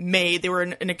were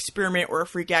an experiment or a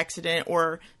freak accident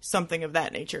or something of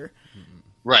that nature.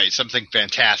 Right, something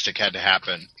fantastic had to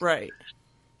happen. Right.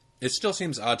 It still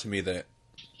seems odd to me that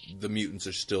the mutants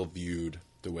are still viewed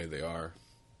the way they are.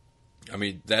 I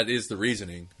mean, that is the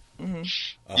reasoning. Mm-hmm.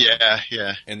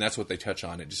 Yeah. And that's what they touch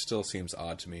on. It just still seems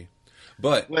odd to me.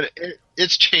 But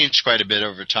it's changed quite a bit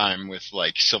over time with,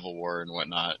 like, Civil War and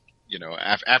whatnot. You know,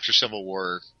 after Civil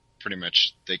War, pretty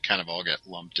much they kind of all get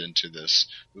lumped into this,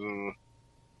 you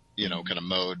know, kind of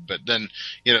mode. But then,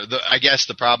 you know, I guess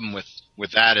the problem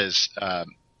with that is,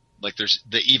 like, there's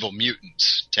the evil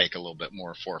mutants take a little bit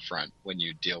more forefront when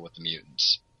you deal with the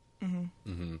mutants.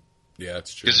 Mm-hmm. Mm-hmm. Yeah,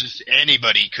 that's true. Because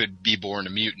anybody could be born a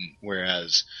mutant,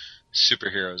 whereas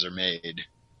superheroes are made.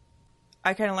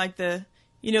 I kind of like the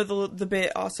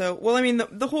bit also. Well, I mean,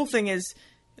 the whole thing is,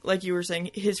 like you were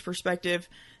saying, his perspective.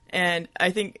 And I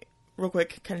think, real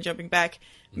quick, kind of jumping back,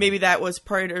 maybe that was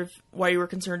part of why you were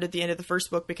concerned at the end of the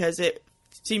first book, because it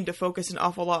seemed to focus an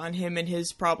awful lot on him and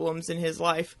his problems in his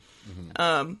life.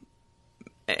 Mm-hmm.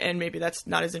 And maybe that's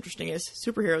not as interesting as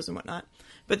superheroes and whatnot.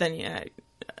 But then, it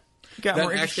got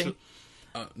more interesting.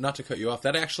 Not to cut you off,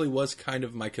 that actually was kind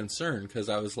of my concern, because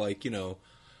I was like, you know,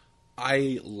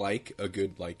 I like a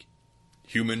good, like,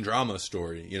 human drama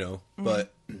story, you know,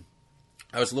 but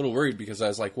I was a little worried because I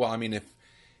was like, well, I mean,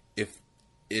 if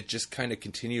it just kind of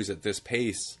continues at this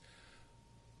pace,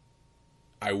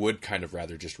 I would kind of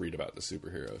rather just read about the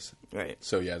superheroes. Right.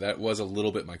 So yeah, that was a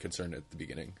little bit my concern at the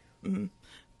beginning. Mm-hmm.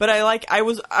 But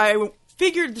I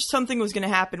figured something was going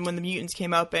to happen when the mutants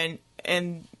came up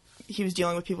and he was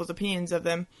dealing with people's opinions of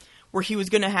them, where he was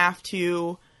going to have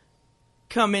to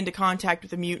come into contact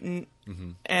with a mutant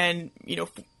and, you know,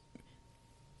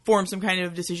 form some kind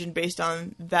of decision based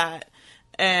on that.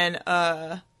 And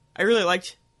I really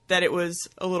liked that it was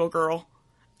a little girl.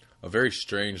 A very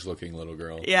strange looking little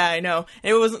girl. Yeah, I know.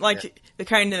 And it wasn't like the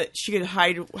kind that she could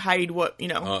hide what, you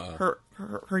know,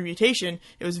 her mutation.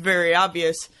 It was very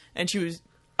obvious, and she was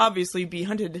obviously be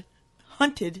hunted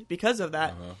because of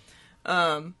that.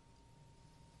 And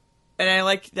I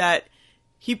like that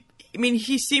he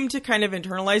seemed to kind of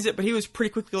internalize it, but he was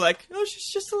pretty quickly like, oh, she's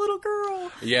just a little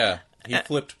girl. Yeah, he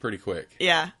flipped pretty quick.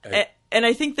 Yeah. And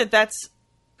I think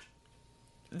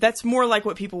that's more like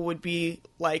what people would be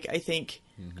like, I think.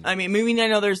 Mm-hmm. I mean, I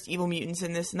know there's evil mutants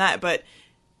and this and that, but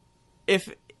if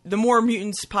the more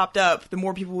mutants popped up, the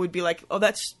more people would be like, oh,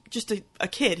 that's just a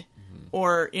kid. Mm-hmm.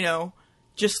 Or, you know,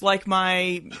 just like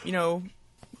my, you know,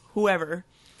 whoever.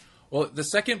 Well, the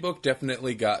second book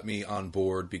definitely got me on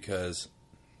board because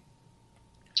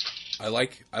I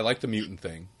like the mutant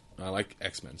thing. I like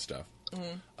X-Men stuff.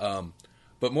 Mm-hmm.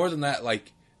 But more than that,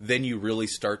 like, then you really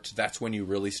that's when you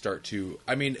really start to,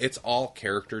 I mean, it's all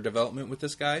character development with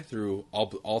this guy through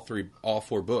all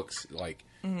four books. Like,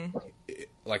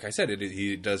 like I said,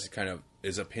 he does kind of,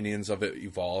 his opinions of it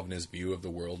evolve and his view of the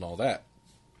world and all that.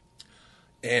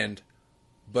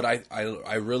 But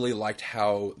I really liked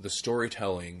how the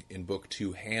storytelling in book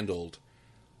 2 handled,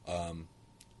 kind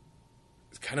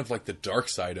of like the dark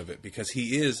side of it, because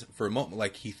he is, for a moment,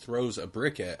 like, he throws a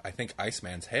brick at, I think,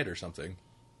 Iceman's head or something.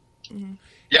 Mm-hmm.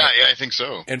 Yeah, I think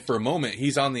so. And for a moment,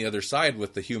 he's on the other side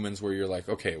with the humans, where you're like,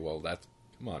 okay, well,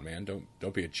 come on, man,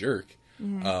 don't be a jerk.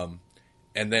 Mm-hmm.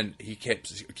 And then he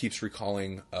keeps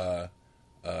recalling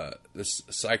this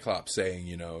Cyclops saying,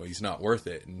 you know, he's not worth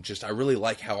it, and just I really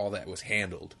like how all that was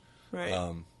handled.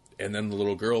 Right. And then the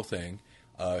little girl thing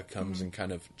comes and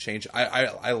kind of change.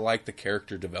 I like the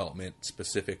character development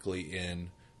specifically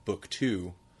in book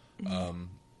 2.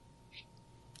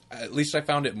 at least I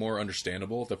found it more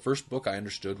understandable. The first book, I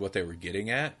understood what they were getting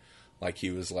at. Like, he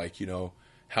was like,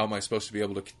 how am I supposed to be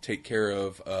able to take care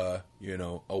of, a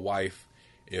wife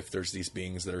if there's these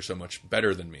beings that are so much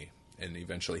better than me? And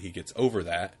eventually he gets over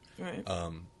that. Right.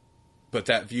 But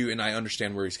that view, and I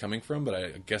understand where he's coming from, but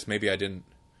I guess maybe I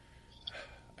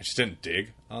just didn't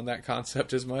dig on that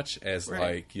concept as much as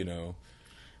right.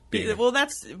 being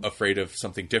that's afraid of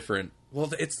something different.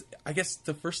 Well, I guess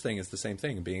the first thing is the same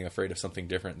thing, being afraid of something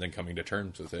different than coming to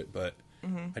terms with it, but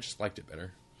I just liked it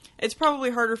better. It's probably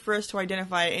harder for us to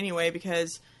identify anyway,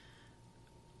 because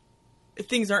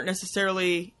things aren't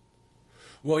necessarily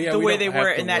the way they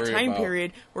were in that time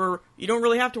period, where you don't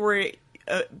really have to worry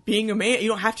being a man. You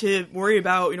don't have to worry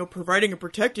about providing and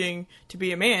protecting to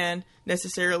be a man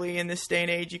necessarily in this day and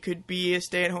age. You could be a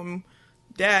stay-at-home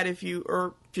dad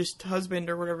or just husband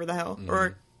or whatever the hell,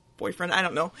 or boyfriend. I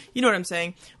don't know. You know what I'm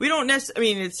saying? We don't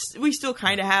we still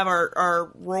kind of have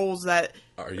our roles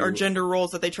our gender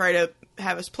roles that they try to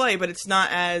have us play, but it's not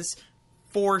as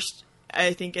forced,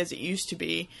 I think, as it used to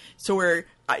be. So where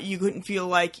you couldn't feel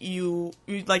like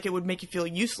like it would make you feel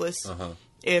useless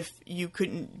if you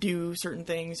couldn't do certain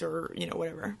things or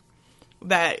whatever.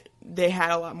 That they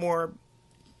had a lot more,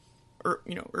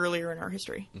 earlier in our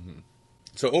history. Mm-hmm.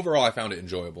 So overall, I found it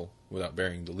enjoyable without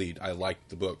bearing the lead. I liked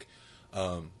the book,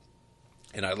 and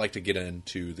I'd like to get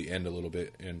into the end a little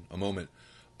bit in a moment.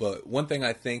 But one thing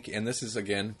I think, and this is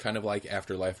again kind of like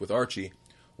Afterlife with Archie,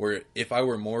 where if I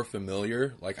were more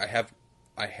familiar, like I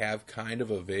have kind of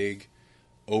a vague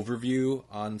overview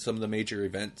on some of the major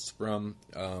events from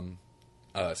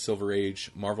Silver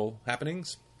Age Marvel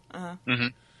happenings.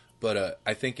 But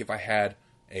I think if I had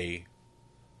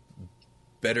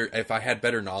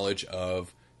better knowledge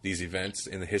of these events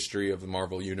in the history of the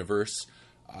Marvel universe,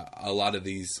 a lot of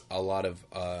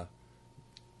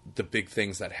the big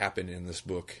things that happen in this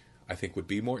book, I think, would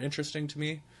be more interesting to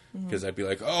me, because I'd be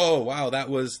like, oh wow, that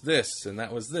was this and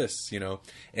that was this,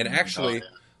 And actually,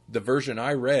 the version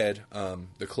I read,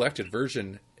 the collected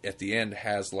version at the end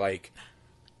has like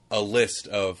a list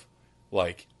of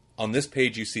like, on this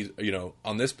page you see,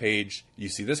 on this page you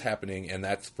see this happening, and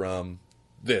that's from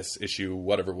this issue,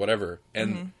 whatever,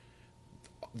 and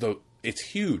it's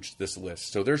huge, this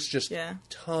list. So there's just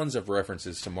tons of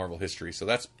references to Marvel history. So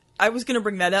I was going to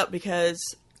bring that up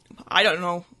because I don't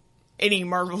know any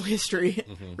Marvel history,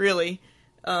 really.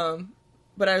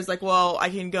 But I was like, well, I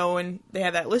can go, and they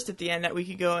have that list at the end that we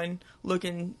could go and look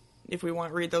in if we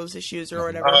want to read those issues or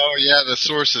whatever. Oh, yeah, the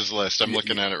sources list. I'm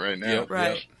looking at it right now.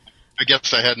 Right. Yep. I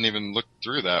guess I hadn't even looked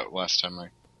through that last time I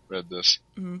read this.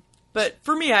 But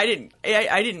for me, I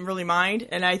didn't really mind,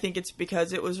 and I think it's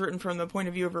because it was written from the point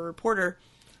of view of a reporter,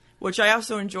 which I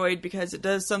also enjoyed because it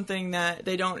does something that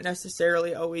they don't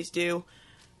necessarily always do,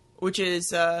 which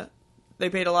is they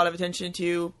paid a lot of attention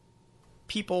to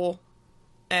people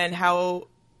and how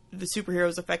the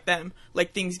superheroes affect them,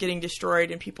 like things getting destroyed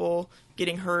and people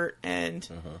getting hurt and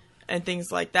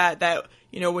things like that. That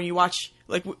when you watch,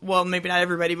 like, well, maybe not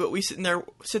everybody, but we sit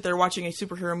there watching a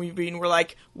superhero movie and we're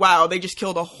like, wow, they just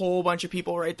killed a whole bunch of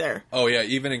people right there. Oh yeah,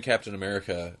 even in Captain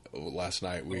America last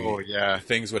night,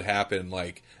 things would happen,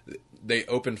 like they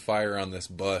opened fire on this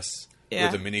bus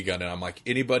with a minigun, and I'm like,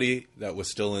 anybody that was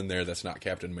still in there that's not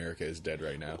Captain America is dead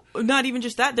right now. Not even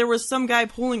just that, there was some guy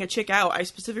pulling a chick out. I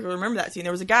specifically remember that scene.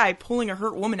 There was a guy pulling a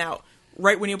hurt woman out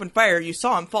right when he opened fire. You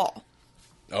saw him fall.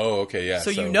 Oh, okay, yeah. So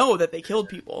you know that they killed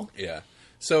people. Yeah.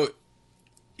 So,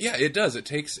 yeah, it does. It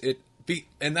takes it.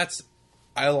 And that's,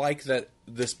 I like that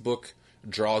this book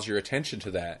draws your attention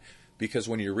to that, because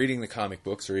when you're reading the comic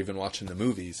books or even watching the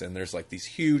movies, and there's like these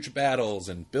huge battles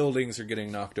and buildings are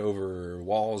getting knocked over, or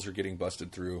walls are getting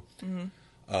busted through.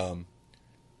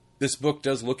 This book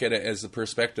does look at it as the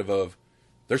perspective of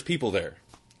there's people there,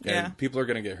 and people are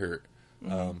going to get hurt.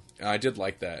 I did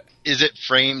like that. Is it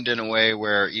framed in a way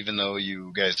where, even though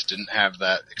you guys didn't have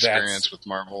that experience with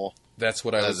Marvel, that's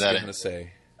what I was going to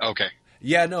say. Okay.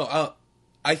 Yeah, no,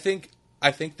 I think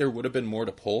there would have been more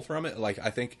to pull from it. Like,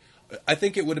 I think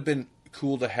it would have been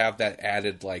cool to have that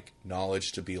added, like,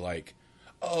 knowledge to be like,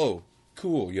 oh,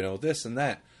 cool, this and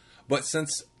that. But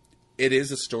since it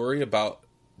is a story about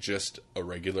just a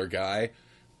regular guy,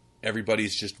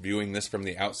 everybody's just viewing this from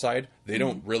the outside. They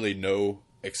don't really know,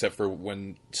 except for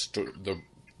when the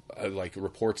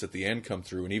reports at the end come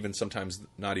through, and even sometimes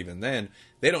not even then,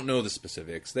 they don't know the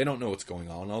specifics. They don't know what's going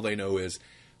on. All they know is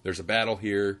there's a battle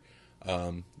here,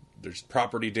 there's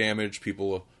property damage,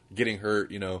 people getting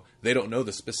hurt, they don't know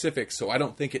the specifics. So I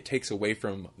don't think it takes away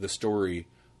from the story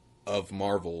of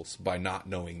Marvel's by not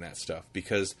knowing that stuff,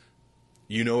 because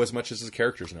you know as much as the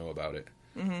characters know about it.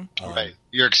 Right.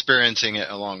 You're experiencing it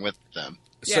along with them.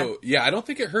 So, yeah, I don't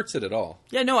think it hurts it at all.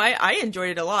 Yeah, no, I enjoyed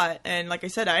it a lot. And like I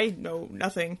said, I know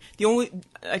nothing.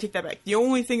 I take that back. The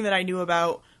only thing that I knew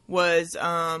about was,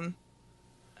 I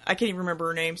can't even remember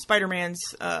her name, Spider-Man's,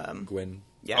 Gwen.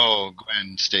 Yeah. Oh,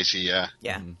 Gwen Stacy, yeah.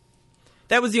 Yeah. Mm-hmm.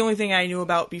 That was the only thing I knew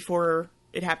about before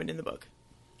it happened in the book.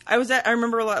 I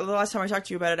remember the last time I talked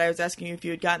to you about it, I was asking you if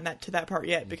you had gotten to that part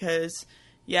yet, because,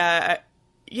 I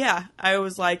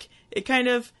was like, it kind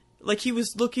of, like, he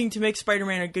was looking to make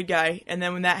Spider-Man a good guy, and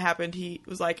then when that happened, he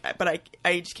was like, but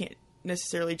I just can't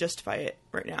necessarily justify it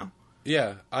right now.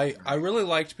 Yeah, I really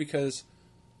liked because,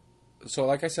 so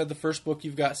like I said, the first book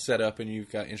you've got set up, and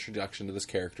you've got introduction to this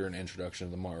character and introduction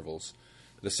to the Marvels.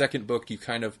 The second book, you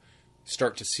kind of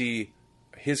start to see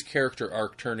his character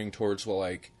arc turning towards,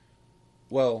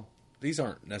 well, these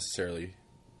aren't necessarily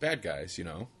bad guys, you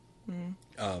know?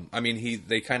 Mm-hmm. I mean,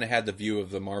 they kind of had the view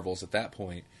of the Marvels at that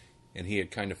point, and he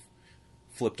had kind of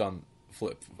flipped on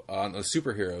the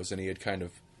superheroes, and he had kind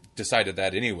of decided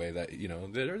that anyway, that, you know,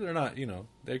 they're not, you know,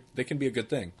 they can be a good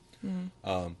thing.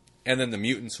 Mm-hmm. And then the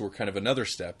mutants were kind of another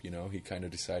step, you know, he kind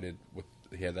of decided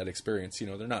he had that experience, you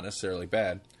know, they're not necessarily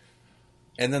bad.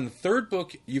 And then the third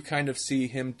book, you kind of see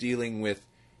him dealing with,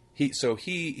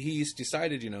 he's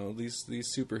decided, you know, these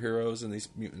superheroes and these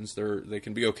mutants, they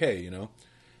can be okay, you know,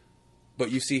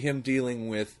 but you see him dealing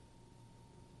with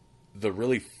the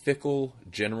really fickle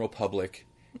general public,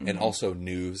 mm-hmm. and also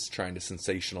news trying to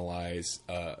sensationalize,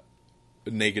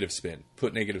 put negative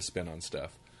spin on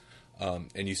stuff.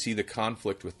 And you see the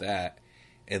conflict with that,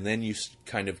 and then you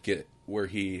kind of get where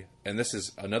and this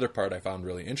is another part I found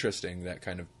really interesting that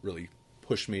kind of really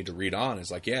pushed me to read on,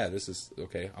 is like, yeah, this is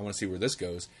okay, I want to see where this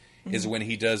goes, mm-hmm. is when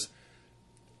he does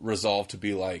resolve to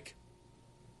be like,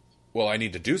 well, I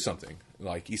need to do something.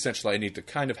 Like, essentially, I need to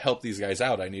kind of help these guys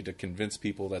out. I need to convince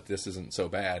people that this isn't so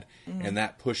bad. Mm-hmm. And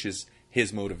that pushes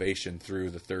his motivation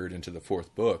through the third into the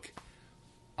fourth book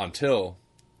until,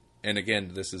 and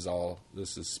again, this is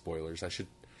spoilers. I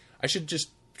should just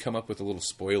come up with a little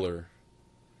spoiler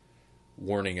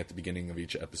warning at the beginning of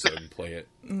each episode and play it.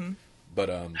 Mm-hmm. But,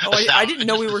 I didn't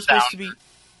know we were supposed to be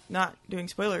not doing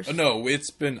spoilers. No,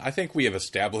 I think we have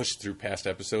established through past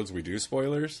episodes we do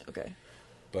spoilers. Okay.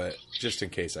 But just in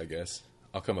case, I guess,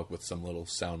 I'll come up with some little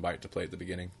soundbite to play at the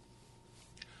beginning.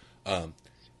 And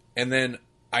then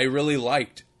I really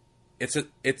liked, it's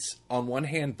on one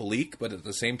hand bleak, but at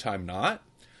the same time not.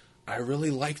 I really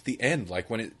liked the end, like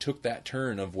when it took that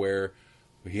turn of where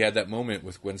he had that moment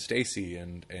with Gwen Stacy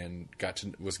and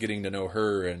was getting to know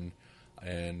her, and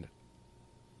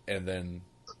then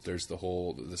there's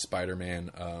the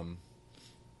Spider-Man,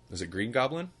 is it Green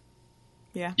Goblin?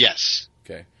 Yeah. Yes.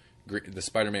 Okay. The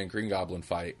Spider-Man Green Goblin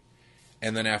fight,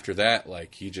 and then after that,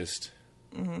 like, he just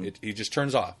he just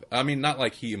turns off. I mean, not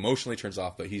like he emotionally turns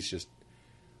off, but he's just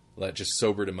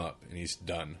sobered him up, and he's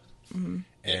done. Mm-hmm.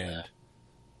 And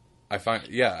I found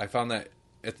that.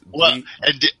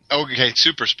 Okay,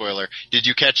 super spoiler. Did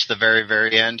you catch the very,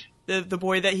 very end? The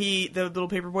little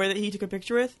paper boy that he took a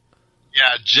picture with?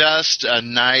 Yeah, just a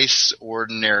nice,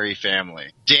 ordinary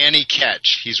family. Danny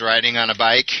Ketch, he's riding on a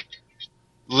bike.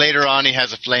 Later on, he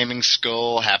has a flaming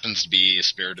skull, happens to be a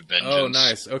spirit of vengeance. Oh,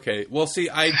 nice. Okay. Well, see,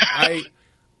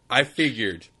 I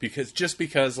figured,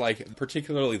 because, like,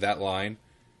 particularly that line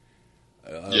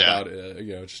about,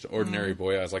 just an ordinary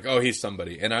boy, I was like, oh, he's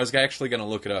somebody. And I was actually going to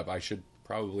look it up. I should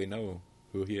probably know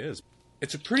who he is.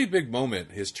 It's a pretty big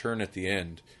moment, his turn at the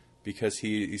end, because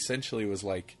he essentially was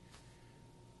like,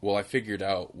 well, I figured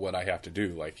out what I have to do.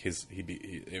 Like,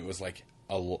 it was like,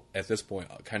 at this point,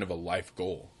 kind of a life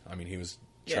goal. I mean, he was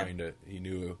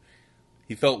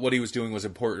he felt what he was doing was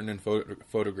important in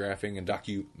photographing and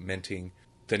documenting.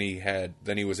 Then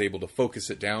he was able to focus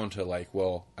it down to, like,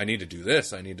 well, I need to do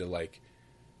this. I need to, like,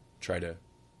 try to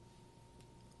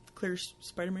clear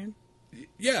Spider-Man.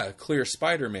 Yeah, clear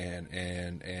Spider-Man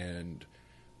and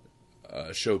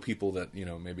show people that, you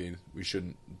know, maybe we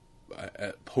shouldn't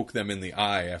poke them in the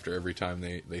eye after every time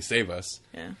they save us.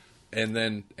 Yeah. And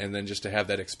then just to have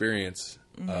that experience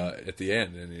at the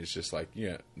end, and it's just like,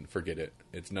 yeah, forget it.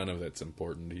 It's none of that's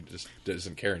important. He just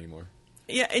doesn't care anymore.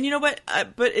 Yeah, and you know what?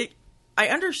 I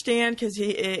understand, because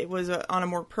it was on a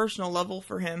more personal level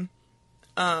for him.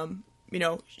 You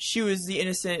know, she was the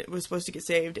innocent, was supposed to get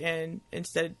saved, and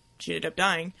instead she ended up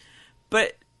dying.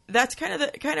 But that's kind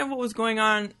of what was going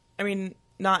on. I mean,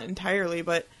 not entirely,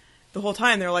 but the whole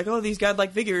time they're like, oh, these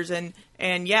godlike figures, and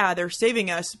yeah, they're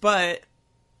saving us, but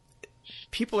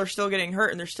people are still getting hurt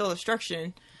and there's still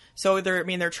destruction. So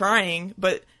they're trying,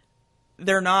 but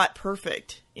they're not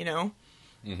perfect, you know?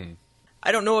 Mm-hmm.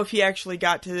 I don't know if he actually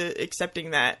got to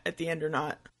accepting that at the end or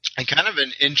not. And kind of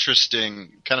an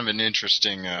interesting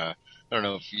I don't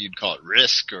know if you'd call it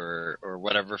risk or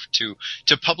whatever, to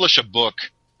publish a book,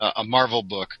 a Marvel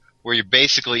book, where you're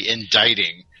basically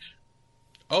indicting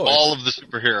all of the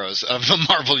superheroes of the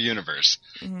Marvel universe.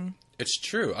 Mm-hmm. It's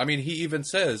true. I mean, he even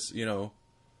says,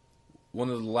 one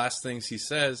of the last things he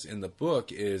says in the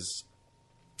book is,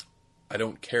 I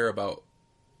don't care about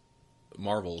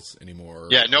Marvels anymore.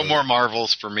 Yeah, no more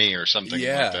Marvels for me or something like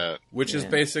that. Which is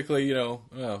basically,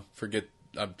 forget,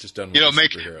 I'm just done with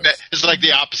superheroes. It's like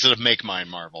the opposite of make mine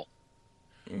Marvel.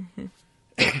 Mm-hmm.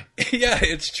 Yeah,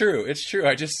 it's true. It's true.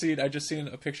 I just seen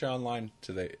a picture online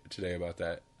today about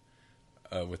that.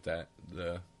 With that,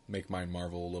 the Make Mine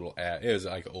Marvel little ad. It was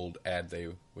like an old ad they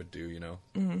would do,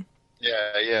 Mm-hmm.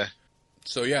 Yeah.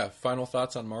 So yeah, final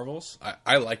thoughts on Marvels.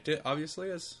 I liked it,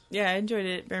 obviously. Yeah, I enjoyed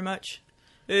it very much.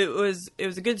 It was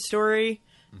a good story,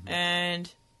 and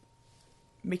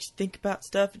makes you think about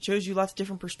stuff. It shows you lots of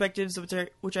different perspectives,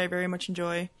 which I very much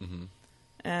enjoy. Mm-hmm.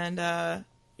 And the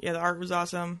art was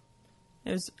awesome.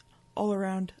 It was all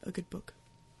around a good book.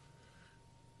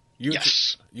 You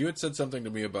had said something to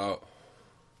me about.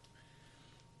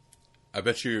 I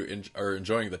bet you are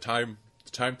enjoying the time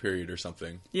period or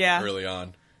something. Yeah. Early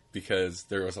on, because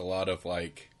there was a lot of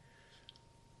like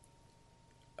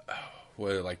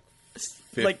 40s,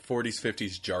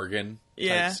 50s jargon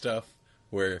type stuff,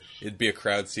 where it'd be a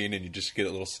crowd scene and you just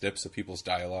get little snips of people's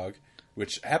dialogue,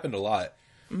 which happened a lot.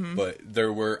 Mm-hmm. But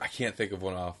there were, I can't think of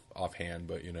one offhand,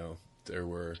 but there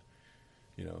were,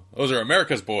 those are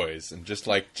America's boys, and just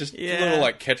little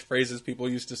like catchphrases people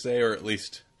used to say, or at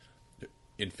least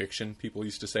in fiction people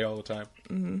used to say all the time.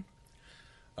 Mm-hmm.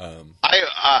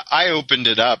 I opened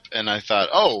it up and I thought,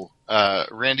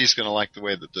 Randy's going to like the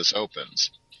way that this opens.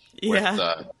 Yeah.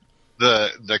 With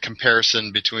the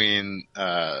comparison between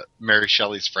Mary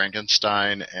Shelley's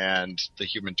Frankenstein and the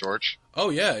Human Torch. Oh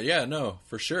yeah, no,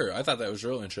 for sure. I thought that was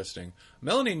real interesting.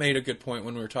 Melanie made a good point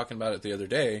when we were talking about it the other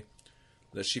day,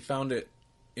 that she found it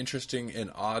interesting and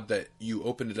odd that you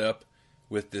opened it up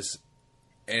with this,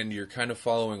 and you're kind of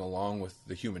following along with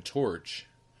the Human Torch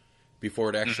before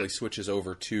it actually switches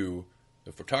over to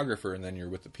the photographer, and then you're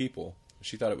with the people.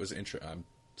 She thought it was interesting. I'm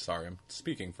sorry, I'm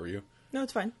speaking for you. No,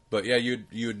 it's fine. But yeah,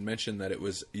 you had mentioned that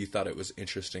you thought it was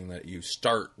interesting that you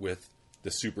start with the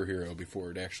superhero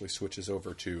before it actually switches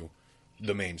over to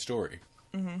the main story.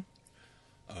 Mm-hmm.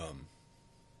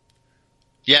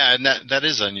 Yeah, and that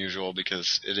is unusual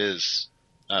because it is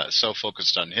so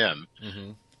focused on him.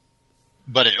 Mm-hmm.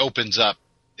 But it opens up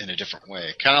in a different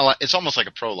way. Kind of like, it's almost like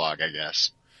a prologue, I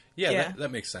guess. Yeah.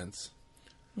 That makes sense.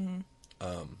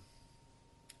 Mm-hmm.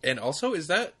 And also, is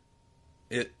that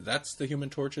that's the Human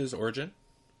Torch's origin?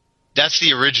 That's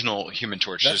the original Human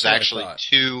Torch. That's There's actually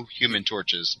two Human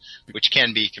Torches, which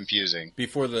can be confusing.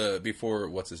 Before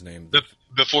what's his name?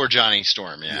 Before Johnny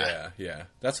Storm, yeah. Yeah.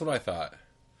 That's what I thought.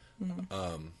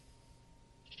 Mm-hmm.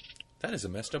 That is a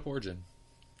messed up origin.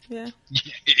 Yeah.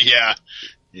 Yeah.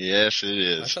 Yes, it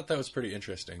is. I thought that was pretty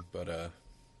interesting, but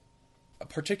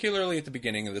particularly at the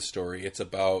beginning of the story, it's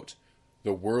about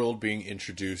the world being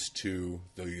introduced to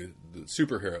the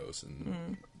superheroes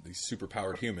and these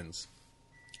superpowered humans.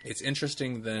 It's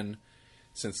interesting then,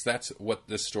 since that's what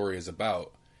this story is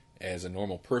about, as a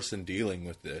normal person dealing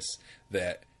with this,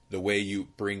 that the way you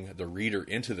bring the reader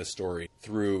into the story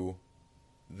through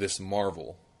this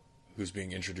Marvel who's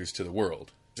being introduced to the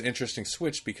world. It's an interesting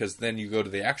switch, because then you go to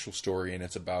the actual story and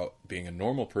it's about being a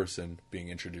normal person being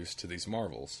introduced to these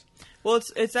Marvels. Well,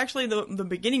 it's actually the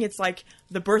beginning. It's like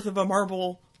the birth of a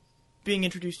Marvel being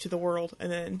introduced to the world, and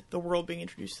then the world being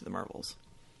introduced to the Marvels.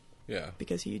 Yeah.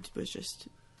 Because he was just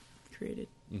created.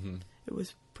 Mm-hmm. It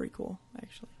was pretty cool,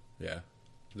 actually. Yeah.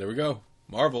 There we go.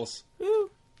 Marvels. Woo!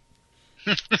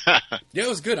 Yeah, it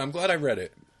was good. I'm glad I read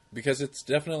it, because it's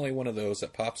definitely one of those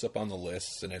that pops up on the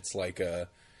lists, and it's like a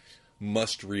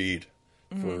must-read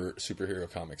for superhero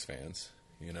comics fans,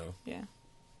 Yeah.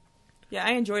 Yeah,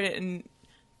 I enjoyed it, and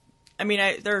I mean,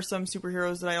 there are some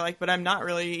superheroes that I like, but I'm not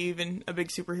really even a big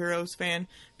superheroes fan,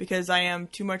 because I am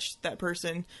too much that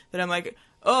person that I'm like,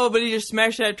 oh, but he just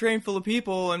smashed that train full of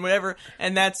people and whatever,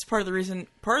 and that's part of the reason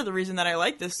that I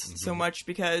like this so much,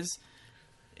 because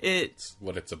it's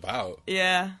what it's about.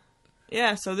 Yeah.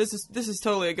 Yeah, so this is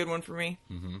totally a good one for me.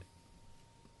 Mm-hmm.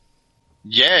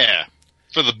 Yeah,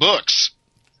 for the books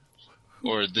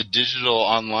or the digital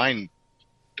online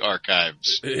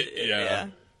archives. Yeah.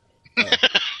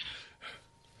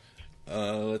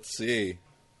 Let's see.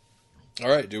 All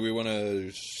right, do we want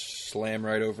to slam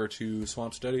right over to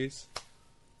Swamp Studies?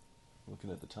 Looking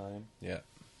at the time. Yeah.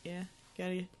 Yeah,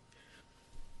 gotta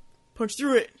punch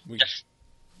through it.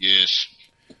 Yes.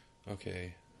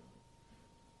 Okay.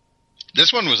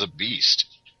 This one was a beast.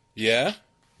 Yeah?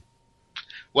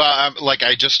 Well,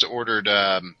 I just ordered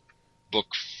book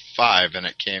 5, and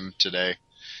it came today.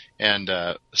 And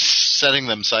setting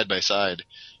them side by side,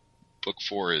 book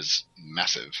 4 is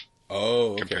massive.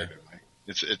 Oh, okay. Comparatively,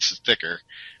 it's thicker,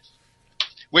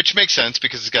 which makes sense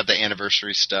because it's got the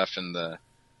anniversary stuff and the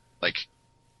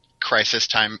crisis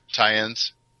time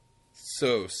tie-ins.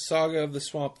 So, Saga of the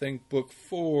Swamp Thing, book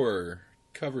 4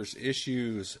 covers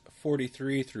issues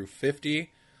 43 through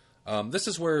 50. This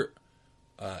is where,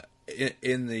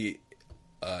 in the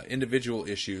individual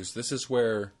issues, this is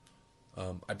where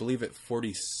I believe at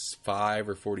 45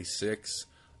 or 46,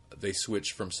 they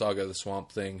switch from Saga of the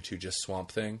Swamp Thing to just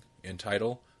Swamp Thing in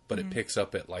title, but it picks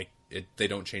up at they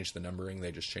don't change the numbering,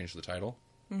 they just change the title.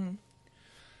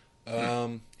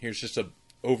 Here's just an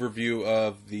overview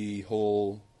of the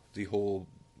whole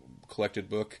collected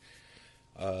book.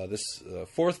 This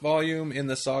fourth volume in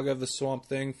the Saga of the Swamp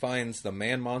Thing finds the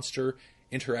man-monster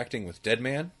interacting with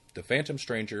Deadman, the Phantom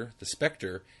Stranger, the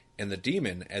Spectre, and the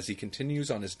Demon as he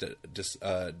continues on his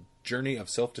journey of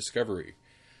self-discovery.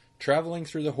 Traveling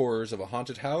through the horrors of a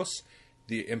haunted house,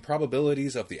 the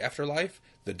improbabilities of the afterlife,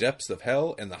 the depths of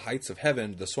hell, and the heights of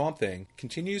heaven, the Swamp Thing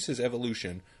continues his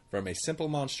evolution from a simple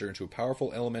monster into a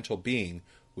powerful elemental being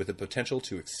with the potential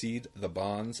to exceed the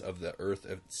bonds of the earth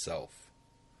itself.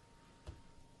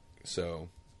 So,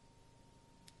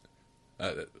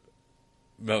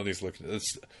 Melanie's looking.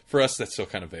 For us, that's still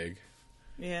kind of vague.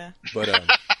 Yeah. But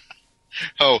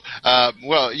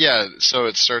well, yeah. So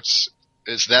it starts.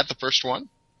 Is that the first one?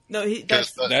 No,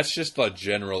 that's just a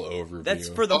general overview. That's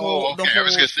for the whole. Okay. The whole I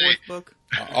was gonna say, book.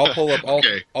 I'll pull up.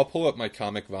 Okay. I'll pull up my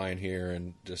comic vine here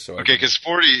and just so. Okay, because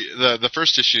the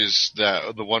first issue is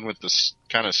the one with this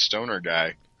kind of stoner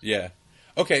guy. Yeah.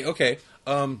 Okay.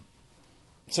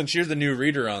 Since you're the new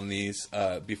reader on these,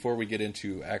 before we get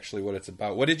into actually what it's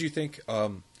about, what did you think?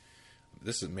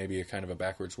 This is maybe a kind of a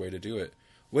backwards way to do it.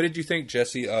 What did you think,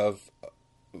 Jesse, of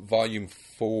Volume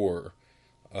 4?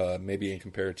 Maybe in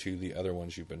compared to the other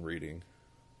ones you've been reading.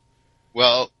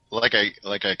 Well, like I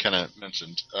kind of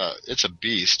mentioned, it's a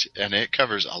beast, and it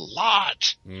covers a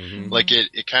lot. Mm-hmm. Like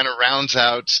it kind of rounds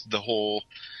out the whole.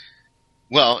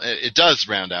 Well, it does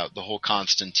round out the whole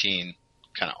Constantine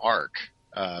kind of arc.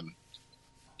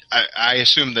 I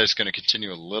assume that it's going to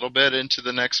continue a little bit into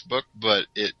the next book, but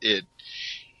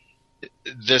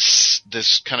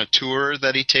this kind of tour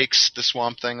that he takes the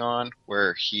Swamp Thing on,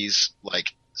 where he's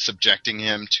like subjecting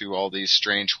him to all these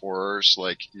strange horrors,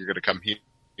 like you're going to come here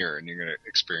and you're going to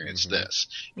experience this,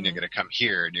 and you're going to come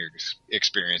here and you're going to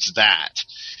experience that.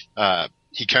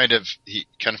 He kind of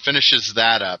finishes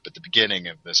that up at the beginning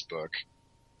of this book,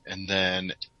 and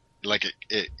then like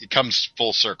it comes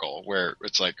full circle where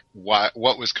it's like, what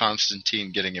was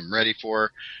Constantine getting him ready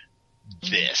for?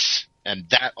 This. And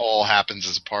that all happens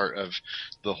as a part of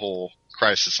the whole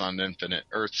Crisis on Infinite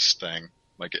Earths thing.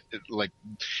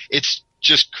 It's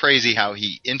just crazy how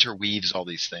he interweaves all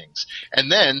these things,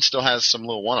 and then still has some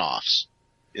little one-offs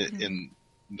in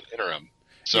the interim.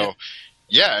 So,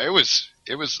 yeah, it was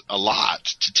a lot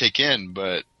to take in,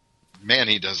 but man,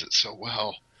 he does it so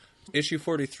well. Issue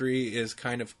 43 is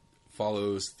kind of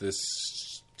follows this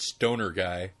stoner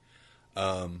guy,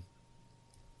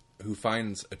 who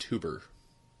finds a tuber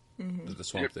that the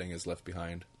Swamp Thing has left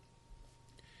behind.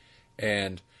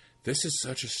 And this is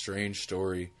such a strange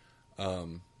story.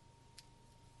 I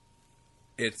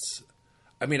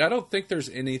don't think there's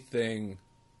anything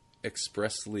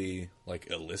expressly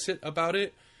illicit about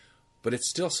it, but it's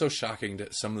still so shocking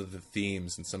to some of the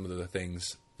themes and some of the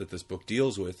things that this book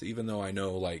deals with, even though I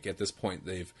know at this point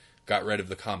they've got rid of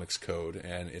the comics code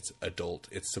and it's adult,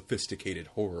 it's sophisticated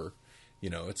horror,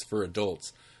 it's for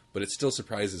adults. But it still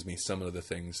surprises me some of the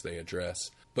things they address.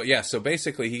 But yeah, so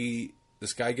basically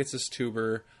this guy gets his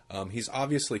tuber. He's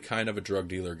obviously kind of a drug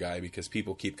dealer guy because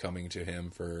people keep coming to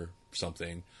him for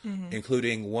something,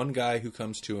 including one guy who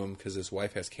comes to him because his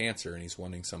wife has cancer and he's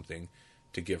wanting something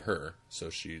to give her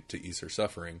to ease her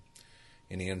suffering.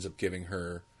 And he ends up giving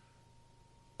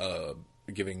the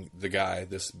guy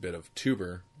this bit of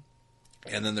tuber.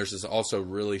 And then there's this also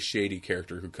really shady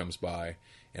character who comes by,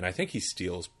 and I think he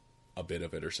steals a bit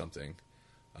of it or something.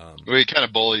 Well, he kind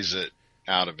of bullies it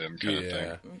out of him, kind of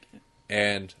thing. Okay.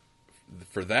 And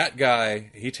for that guy,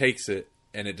 he takes it,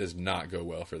 and it does not go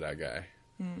well for that guy.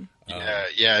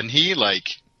 Yeah, and he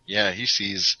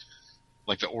sees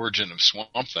the origin of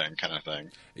Swamp Thing kind of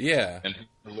thing. Yeah. And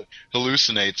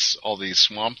hallucinates all these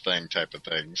Swamp Thing type of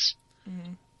things.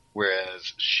 Mm-hmm.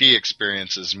 Whereas she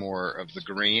experiences more of the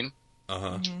green.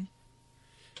 Uh-huh. Mm-hmm.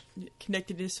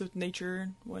 Connectedness with nature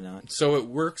and whatnot. So it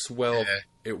works well. Yeah.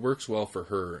 It works well for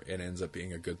her and ends up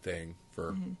being a good thing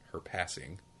for her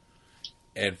passing.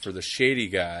 And for the shady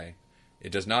guy,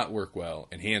 It does not work well,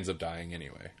 and he ends up dying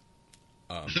anyway.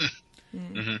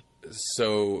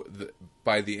 So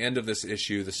by the end of this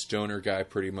issue, the stoner guy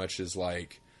pretty much is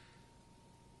like,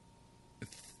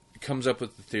 comes up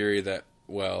with the theory that,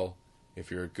 well, if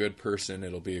you're a good person,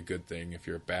 it'll be a good thing. If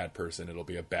you're a bad person, it'll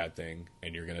be a bad thing,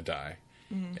 and you're going to die.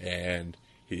 And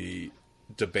he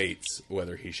debates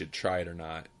whether he should try it or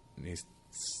not. And he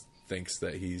thinks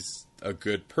that he's a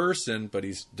good person, but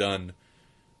he's done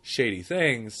shady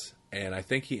things. And I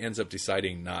think he ends up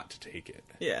deciding not to take it.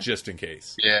 Yeah. Just in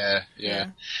case. Yeah.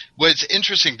 Well, it's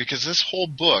interesting because this whole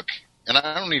book, and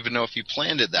I don't even know if he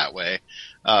planned it that way,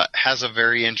 has a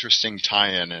very interesting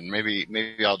tie-in, and maybe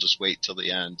I'll just wait till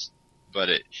the end. But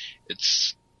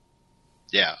it's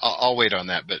I'll wait on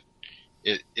that. But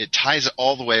it ties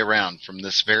all the way around from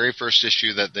this very first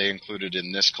issue that they included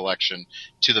in this collection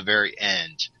to the very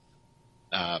end.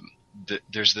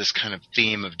 There's this kind of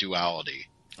theme of duality.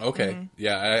 Okay.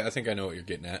 Yeah, I think I know what you're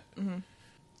getting at.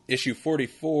 Issue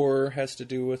 44 has to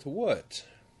do with what?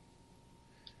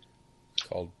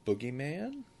 Called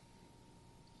Boogeyman?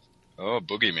 Oh,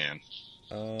 Boogeyman.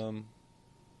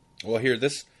 Well, here,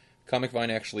 this Comic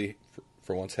Vine actually,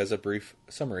 for once, has a brief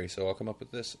summary, so I'll come up with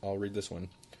this. I'll read this one.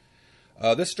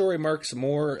 This story marks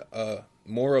more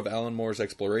of Alan Moore's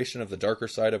exploration of the darker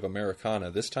side of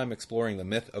Americana, this time exploring the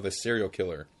myth of a serial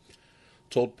killer.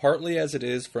 Told partly as it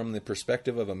is from the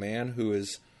perspective of a man who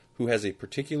has a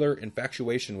particular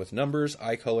infatuation with numbers,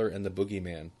 eye color, and the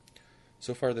boogeyman.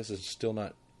 So far, this is still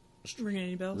not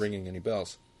ringing any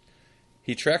bells.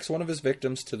 He tracks one of his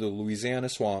victims to the Louisiana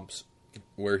swamps,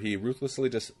 where he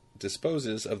ruthlessly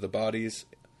disposes of the bodies.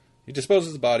 He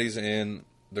disposes the bodies in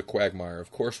the quagmire.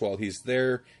 Of course, while he's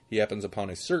there, he happens upon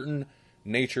a certain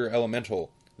nature elemental.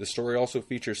 The story also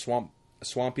features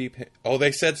swampy. Oh,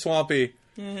 they said swampy.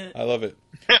 I love it.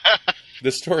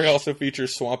 This story also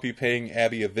features Swampy paying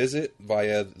Abby a visit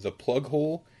via the plug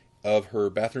hole of her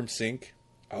bathroom sink.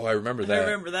 Oh, I remember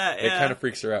that. Yeah. It kind of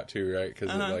freaks her out too, right? Because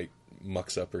it like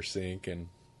mucks up her sink and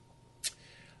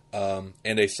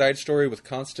a side story with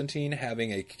Constantine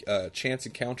having a chance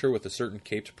encounter with a certain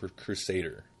caped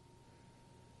crusader.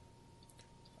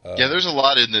 There's a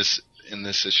lot in this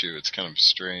issue. It's kind of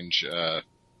strange.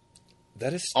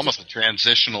 That is almost a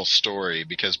transitional story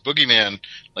because Boogeyman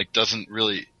doesn't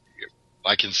really.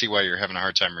 I can see why you're having a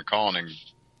hard time recalling him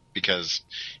because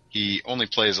he only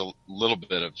plays a little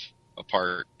bit of a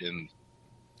part in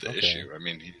the issue. I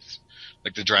mean, he's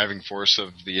like the driving force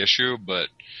of the issue, but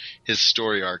his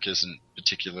story arc isn't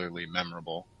particularly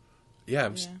memorable.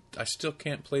 I still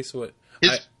can't place what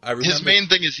his main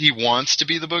thing is he wants to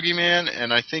be the Boogeyman,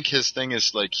 and I think his thing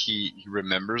is he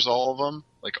remembers all of them,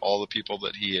 like all the people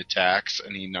that he attacks,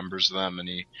 and he numbers them, and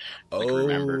he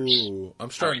remembers. I'm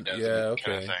starting. Okay.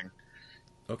 Kind of thing.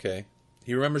 Okay.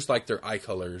 He remembers their eye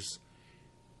colors.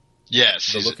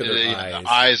 Yes, the look of their eyes. The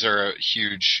eyes are a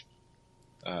huge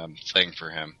thing for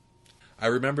him. I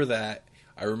remember that.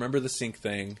 I remember the sink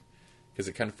thing because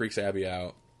it kind of freaks Abby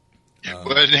out.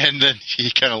 And then he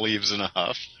kind of leaves in a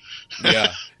huff.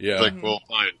 Yeah. Like, well,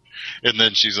 fine. And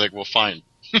then she's like, well, fine.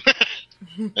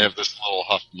 They have this little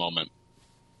huff moment.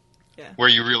 Yeah. Where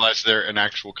you realize they're an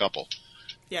actual couple.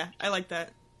 Yeah, I like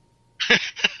that.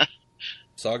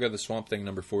 Saga of the Swamp Thing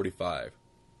number 45.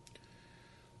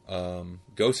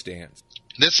 Ghost Dance.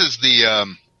 This is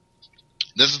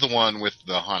the one with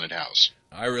the haunted house.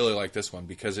 I really like this one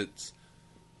because it's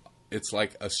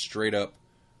like a straight up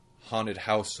haunted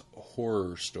house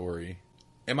horror story.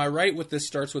 Am I right with this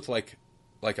starts with like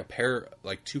a pair,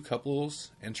 like two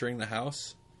couples entering the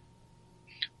house?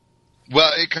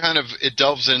 Well, it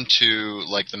delves into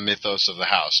the mythos of the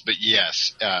house, but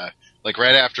yes,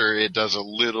 right after it does a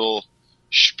little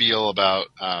spiel about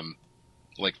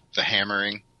the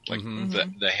hammering,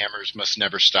 the hammers must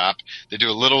never stop. They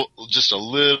do just a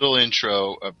little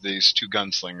intro of these two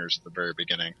gunslingers at the very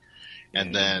beginning,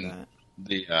 and then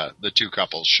the two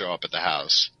couples show up at the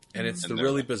house. And it's the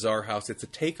really bizarre house. It's a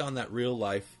take on that real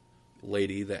life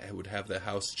lady that would have the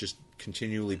house just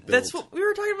continually built. That's what we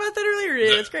were talking about that earlier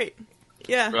today. That's great.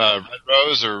 Yeah. Red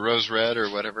Rose or Rose Red or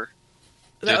whatever.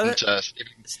 Didn't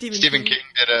Stephen King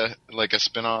did a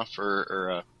spin-off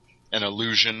or an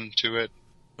allusion to it?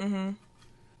 Mm-hmm.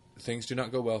 Things do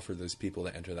not go well for those people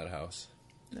that enter that house.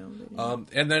 No.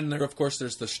 And then of course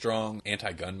there's the strong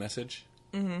anti-gun message.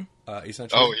 Mm-hmm.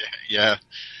 Essentially. Oh yeah.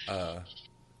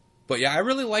 But yeah, I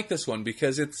really like this one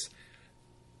because it's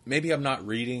maybe I'm not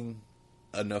reading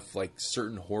enough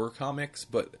certain horror comics,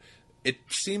 but it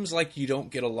seems like you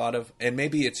don't get a lot of, and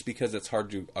maybe it's because it's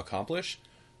hard to accomplish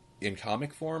in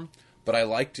comic form, but I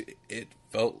liked it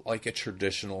felt like a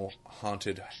traditional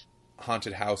haunted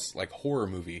house horror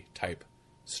movie type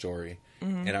story.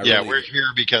 Mm-hmm. And we're here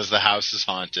because the house is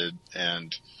haunted,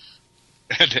 and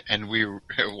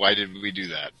why did we do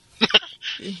that?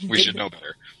 We should know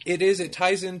better. It is. It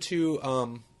ties into,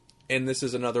 and this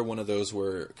is another one of those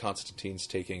where Constantine's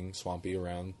taking Swampy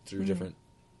around through different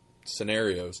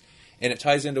scenarios, and it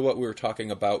ties into what we were talking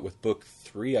about with book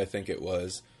 3, I think it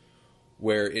was,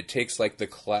 where it takes like the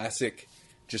classic,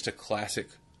 just a classic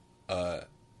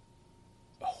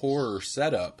horror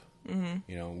setup,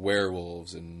 you know,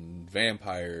 werewolves and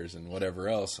vampires and whatever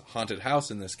else, haunted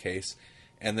house in this case,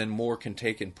 and then Moore can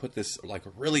take and put this like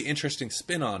really interesting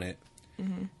spin on it,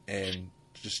 and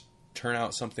just turn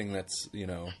out something that's, you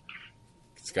know,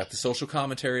 it's got the social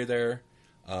commentary there,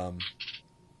 but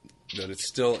it's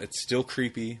still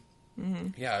creepy.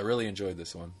 Yeah, I really enjoyed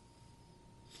this one.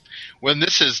 When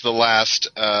this is the last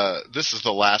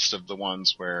of the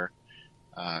ones where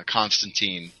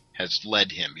Constantine has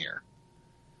led him here.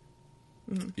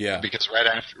 Yeah, because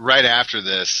right after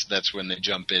this, that's when they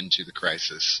jump into the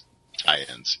Crisis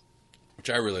tie-ins. Which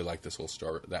I really like that whole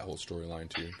storyline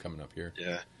too, coming up here.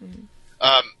 Yeah.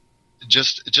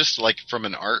 Just like from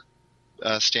an art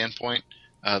standpoint,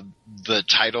 the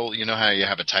title, you know how you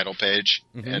have a title page,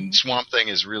 and Swamp Thing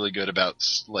is really good about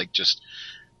like just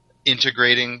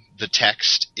integrating the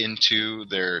text into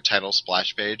their title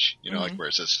splash page. You know, like where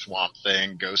it says Swamp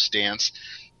Thing, Ghost Dance.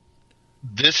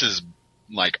 This is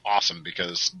like awesome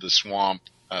because the Swamp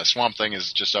Thing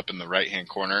is just up in the right hand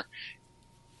corner.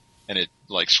 And it,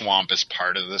 like, swamp is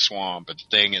part of the swamp, and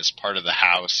thing is part of the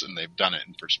house, and they've done it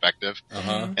in perspective.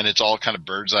 And it's all kind of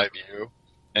bird's eye view.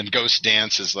 And Ghost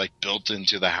Dance is, like, built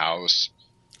into the house.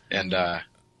 And I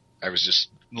was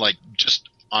just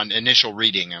on initial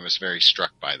reading, I was very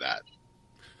struck by that.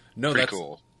 No, Pretty that's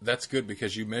cool. That's good,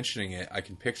 because you mentioning it, I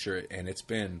can picture it, and it's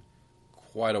been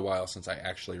quite a while since I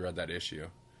actually read that issue.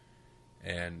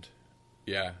 And,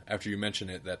 yeah, after you mention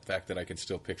it, that fact that I can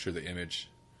still picture the image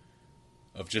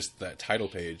of just that title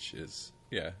page is,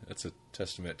 yeah, that's a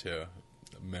testament to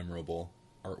memorable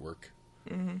artwork.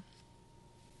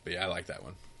 But yeah, I like that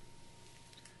one.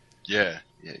 Yeah.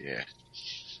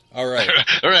 All right.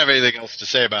 I don't have anything else to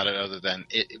say about it other than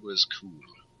it was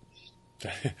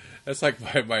cool. That's like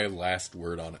my last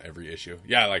word on every issue.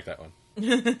 Yeah, I like that one.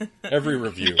 Every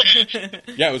review.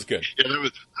 Yeah, it was good. Yeah,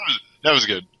 that was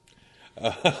good.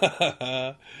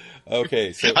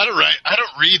 Okay, so I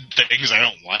don't read things I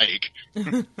don't like.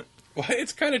 Well,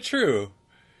 it's kind of true.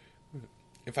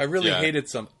 If I really hated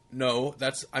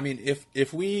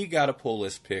if we got a pull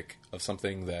list pick of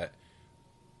something that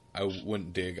I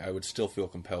wouldn't dig, I would still feel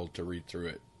compelled to read through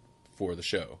it for the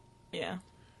show. Yeah.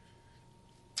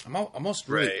 I'm almost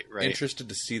really interested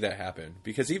to see that happen,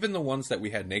 because even the ones that we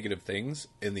had negative things,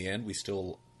 in the end, we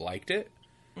still liked it.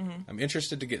 I'm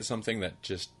interested to get something that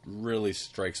just really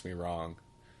strikes me wrong.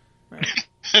 Right.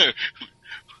 We're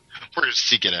going to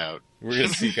seek it out. We're going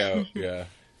to seek out, yeah.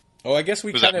 Oh, I guess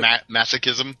we was kind of... that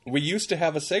masochism? We used to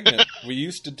have a segment.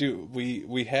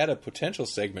 We had a potential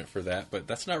segment for that, but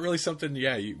that's not really something,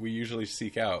 we usually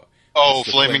seek out. Oh,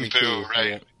 Flaming Poo,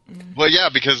 right. Yeah. Well, yeah,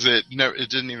 because it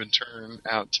didn't even turn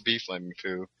out to be Flaming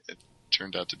Poo. It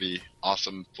turned out to be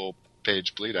awesome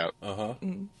full-page bleed-out.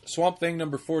 Swamp Thing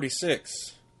number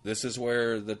 46. This is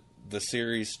where the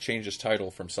series changes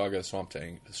title from Saga of Swamp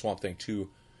Thing to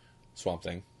Swamp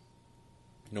Thing.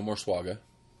 No more Swaga.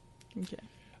 Okay.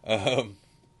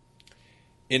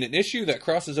 In an issue that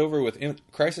crosses over with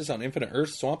Crisis on Infinite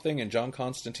Earths, Swamp Thing and John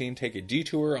Constantine take a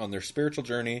detour on their spiritual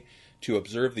journey to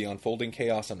observe the unfolding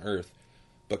chaos on Earth.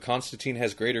 But Constantine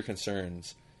has greater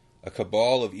concerns. A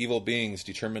cabal of evil beings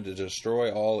determined to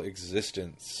destroy all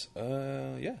existence.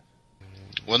 Yeah.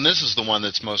 Well, this is the one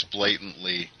that's most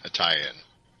blatantly a tie-in.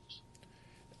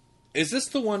 Is this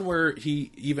the one where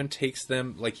he even takes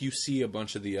them, like you see a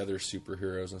bunch of the other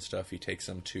superheroes and stuff, he takes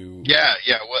them to... Yeah.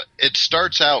 Well, it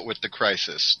starts out with the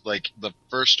Crisis. Like, the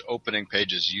first opening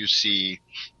pages, you see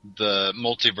the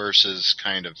multiverses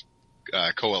kind of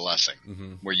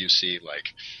coalescing, where you see,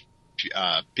 like,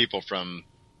 people from,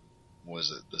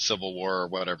 the Civil War or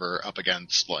whatever, up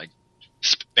against, like,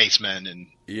 spacemen and...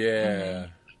 Yeah.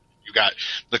 You got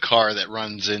the car that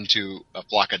runs into a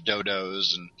flock of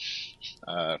dodos, and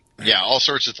all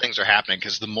sorts of things are happening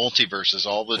because the multiverses,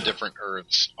 all the different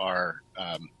Earths are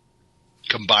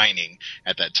combining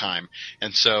at that time.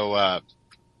 And so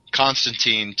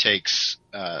Constantine takes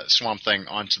Swamp Thing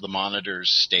onto the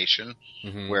Monitor's station,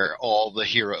 where all the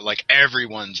like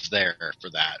everyone's there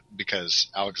for that, because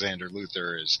Alexander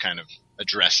Luthor is kind of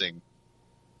addressing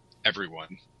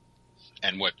everyone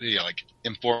and what, like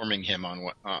informing him on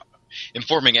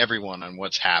informing everyone on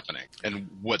what's happening and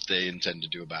what they intend to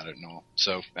do about it and all.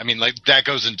 So, I mean, like that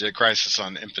goes into Crisis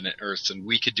on Infinite Earths, and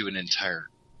we could do an entire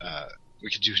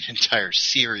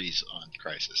series on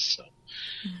Crisis. So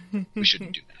we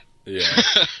shouldn't do that.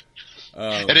 Yeah.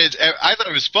 And I thought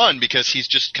it was fun because he's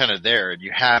just kind of there, and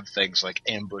you have things like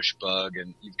Ambush Bug,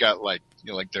 and you've got like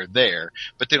they're there,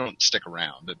 but they don't stick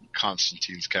around. And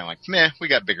Constantine's kind of like, meh, we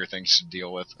got bigger things to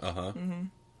deal with. Mm-hmm.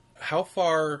 How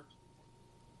far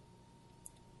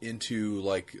into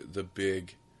like the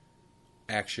big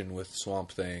action with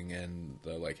Swamp Thing and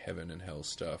the like heaven and hell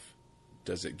stuff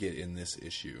does it get in this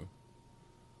issue?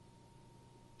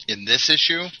 In this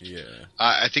issue, Yeah.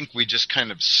 I think we just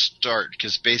kind of start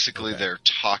because basically they're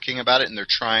talking about it and they're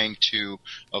trying to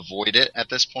avoid it at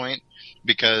this point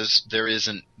because there's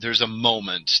a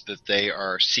moment that they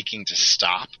are seeking to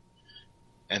stop,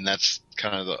 and that's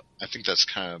kind of I think that's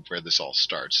kind of where this all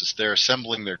starts. Is they're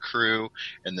assembling their crew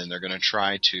and then they're going to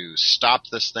try to stop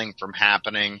this thing from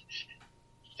happening,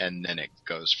 and then it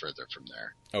goes further from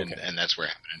there. Okay. And that's where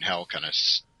Heaven and Hell kind of,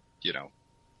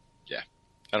 yeah.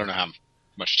 I don't know how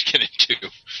much to get into.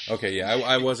 Okay, yeah,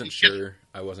 I wasn't sure.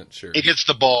 It gets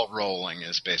the ball rolling,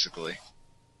 is basically.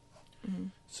 Mm-hmm.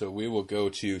 So we will go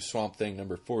to Swamp Thing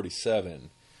number 47.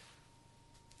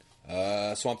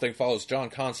 Swamp Thing follows John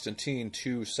Constantine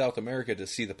to South America to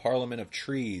see the Parliament of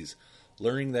Trees,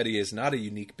 learning that he is not a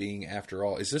unique being after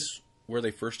all. Is this where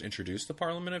they first introduced the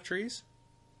Parliament of Trees?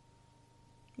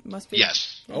 Must be.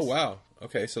 Yes. Oh, wow.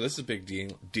 Okay, so this is big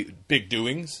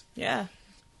doings. Yeah.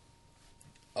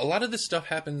 A lot of this stuff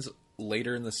happens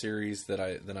later in the series than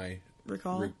I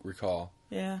recall.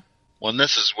 Yeah. Well, and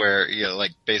this is where,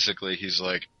 basically he's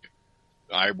like,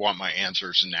 I want my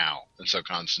answers now. And so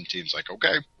Constantine's like,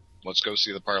 okay, let's go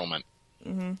see the Parliament.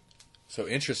 Mm-hmm. So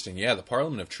interesting. Yeah, the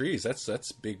Parliament of Trees,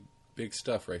 that's big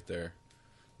stuff right there.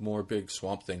 More big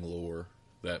Swamp Thing lore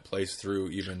that plays through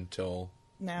even till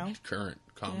now. Current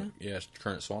comic. Yeah,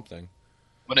 current Swamp Thing.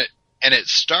 And it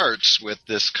starts with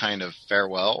this kind of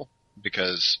farewell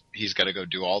because he's got to go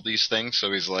do all these things.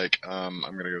 So he's like, I'm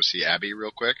going to go see Abby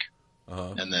real quick.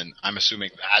 Uh-huh. And then I'm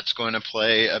assuming that's going to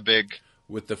play a big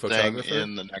with the thing photographer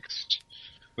in the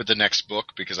next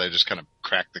book because I just kind of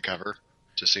cracked the cover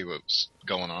to see what's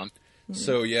going on. Mm-hmm.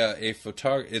 So yeah,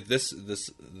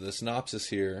 the synopsis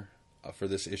here for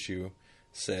this issue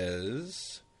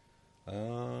says,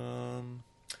 a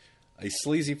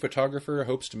sleazy photographer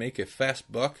hopes to make a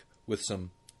fast buck with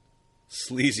some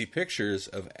sleazy pictures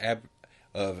of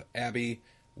Abby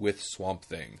with Swamp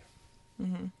Thing.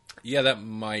 Mm-hmm. Yeah, that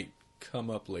might come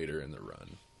up later in the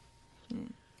run.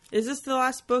 Is this the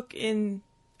last book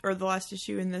or the last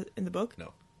issue in the book?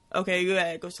 No. Okay,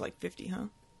 yeah, it goes to like 50, huh?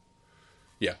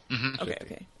 Yeah. Mm-hmm.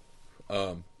 Okay.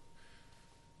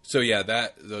 So yeah,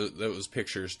 those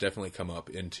pictures definitely come up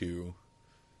into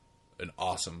an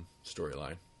awesome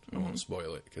storyline. I won't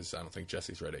spoil it because I don't think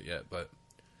Jesse's read it yet, but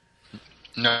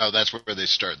No, that's where they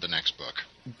start the next book.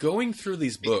 Going through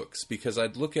these books, because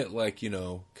I'd look at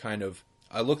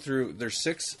I look through, there's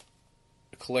 6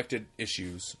 collected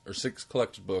issues, or 6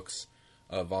 collected books,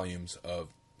 volumes of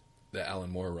the Alan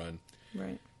Moore run.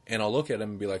 Right. And I'll look at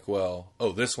them and be like, well,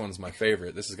 this one's my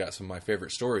favorite. This has got some of my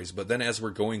favorite stories. But then as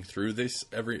we're going through this,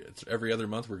 every other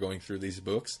month we're going through these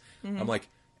books, I'm like,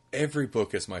 every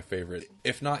book is my favorite.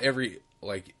 If not every,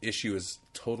 issue is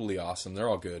totally awesome. They're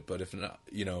all good. But if not,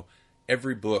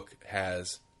 every book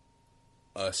has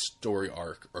a story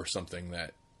arc or something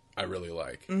that I really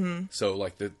like. Mm-hmm. So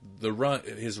the run,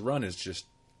 his run is just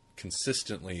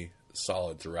consistently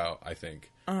solid throughout, I think.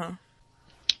 Uh-huh.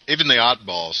 Even the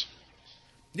oddballs.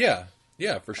 Yeah,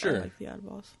 for sure. I like the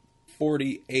oddballs.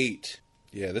 48.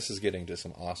 Yeah, this is getting to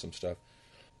some awesome stuff.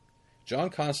 John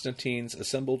Constantine's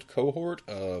assembled cohort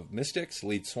of mystics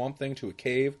lead Swamp Thing to a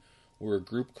cave where a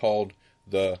group called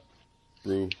the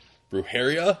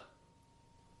Brujeria?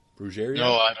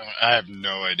 No, I have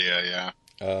no idea,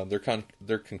 yeah.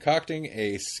 They're concocting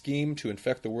a scheme to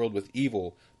infect the world with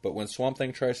evil, but when Swamp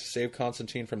Thing tries to save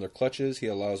Constantine from their clutches, he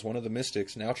allows one of the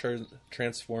mystics, now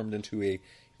transformed into a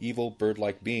evil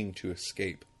bird-like being, to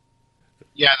escape.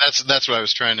 Yeah, that's what I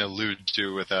was trying to allude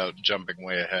to without jumping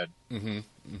way ahead. Mm-hmm.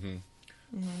 Mm-hmm.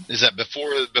 Is that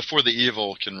before the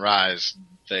evil can rise,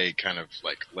 they kind of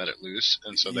let it loose,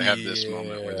 and so they have this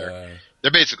moment where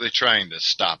they're basically trying to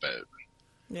stop it.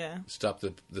 Yeah. Stop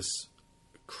this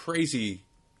crazy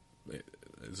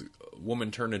woman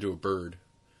turned into a bird.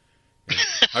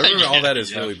 I remember all that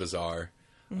is really bizarre.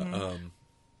 Mm-hmm.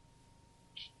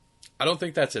 I don't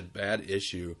think that's a bad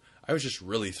issue. I was just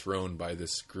really thrown by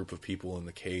this group of people in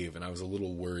the cave, and I was a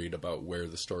little worried about where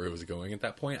the story was going at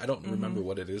that point. I don't remember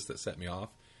what it is that set me off.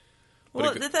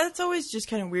 Well, that's always just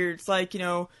kind of weird. It's like,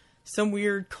 some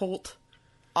weird cult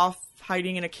off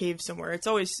hiding in a cave somewhere. It's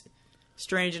always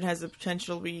strange and has the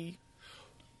potential to be...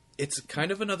 It's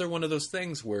kind of another one of those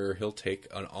things where he'll take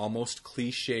an almost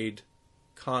cliched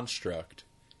construct,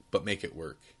 but make it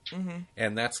work. Mm-hmm.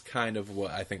 And that's kind of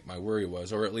what I think my worry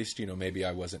was. Or at least, maybe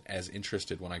I wasn't as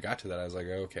interested when I got to that. I was like,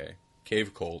 okay,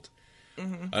 cave cult.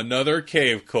 Mm-hmm. Another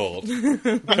cave cult.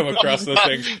 Come across those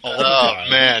things all the time. Oh,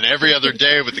 man, every other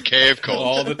day with the cave cult.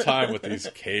 All the time with these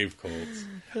cave cults.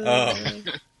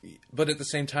 But at the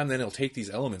same time, then he'll take these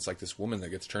elements, like this woman that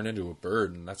gets turned into a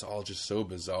bird, and that's all just so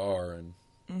bizarre and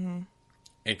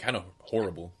kind of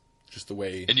horrible. Just the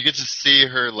way... And you get to see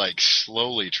her,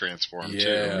 slowly transform,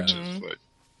 too, which is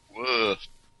whoa.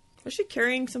 Was she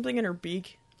carrying something in her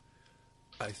beak?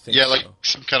 I think so.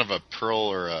 Some kind of a pearl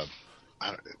or a...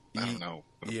 I don't know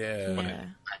what it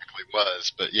practically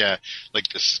was, but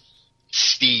this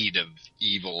steed of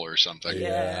evil or something.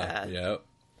 Yeah.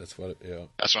 That's what I'm going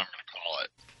to call it.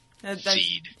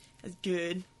 Seed. That's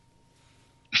good.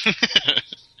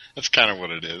 That's kind of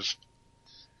what it is.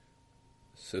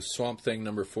 So Swamp Thing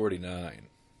number 49.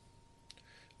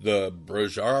 The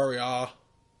Brojaria,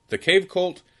 the cave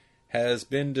cult, has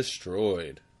been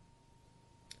destroyed.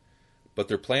 But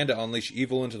their plan to unleash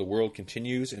evil into the world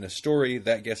continues in a story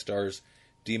that guest stars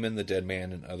Demon, the Dead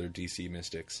Man, and other DC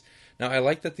mystics. Now, I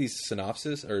like that these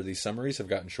synopses, or these summaries, have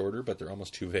gotten shorter, but they're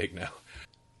almost too vague now.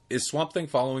 Is Swamp Thing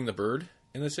following the bird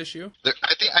in this issue?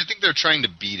 I think they're trying to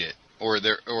beat it, or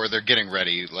they're getting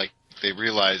ready. They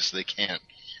realize they can't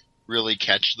really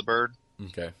catch the bird.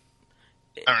 Okay.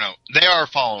 I don't know. They are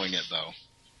following it, though.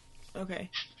 Okay.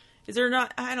 Is there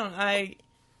not...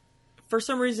 For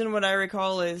some reason, what I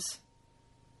recall is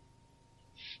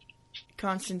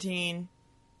Constantine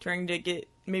trying to get...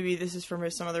 Maybe this is from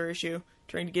some other issue.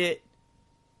 Trying to get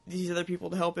these other people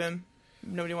to help him.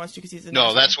 Nobody wants to because he's a...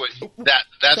 No, that's what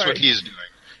he's doing.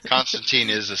 Constantine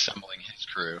is assembling his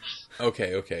crew.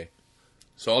 Okay.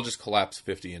 So I'll just collapse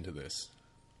 50 into this.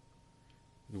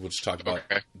 We'll just talk about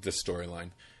this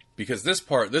storyline. Because this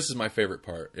is my favorite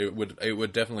part. It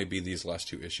would definitely be these last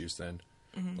two issues then.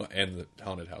 Mm-hmm. And the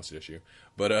Haunted House issue.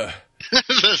 But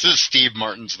this is Steve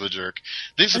Martin's The Jerk.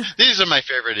 These are my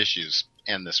favorite issues.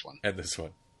 And this one.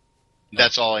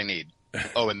 That's all I need.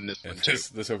 Oh, and this one too.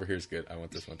 This over here is good. I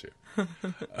want this one too.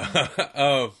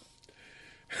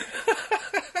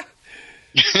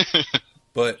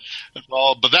 But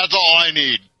that's all I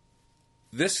need.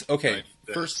 This okay.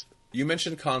 First, you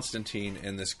mentioned Constantine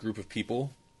and this group of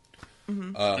people.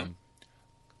 Mm-hmm.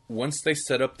 Once they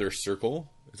set up their circle,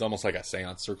 it's almost like a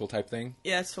seance circle type thing.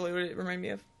 Yeah, that's totally what it reminded me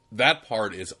of. That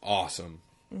part is awesome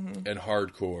and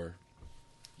hardcore.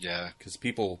 Yeah, because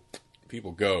people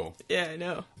go. Yeah, I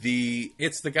know.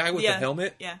 It's the guy with the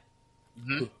helmet. Yeah.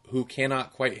 Who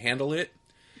cannot quite handle it.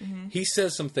 Mm-hmm. He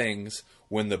says some things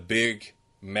when the big,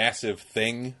 massive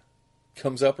thing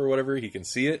comes up or whatever. He can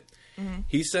see it. Mm-hmm.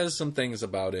 He says some things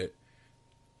about it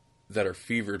that are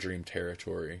fever dream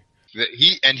territory.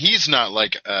 He's not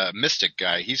like a mystic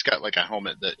guy. He's got like a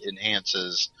helmet that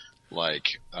enhances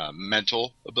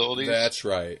mental abilities. That's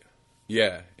right.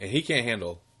 Yeah, and he can't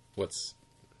handle what's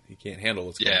going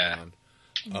on.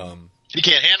 He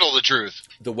can't handle the truth.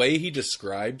 The way he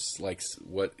describes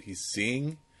what he's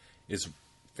seeing is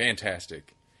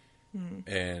fantastic.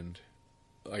 And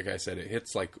like I said, it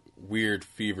hits weird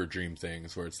fever dream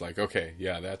things where it's okay,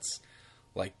 yeah, that's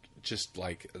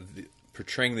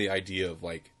portraying the idea of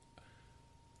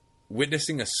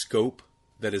witnessing a scope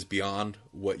that is beyond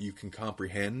what you can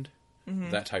comprehend,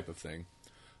 that type of thing.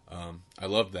 I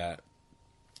love that.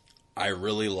 I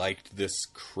really liked this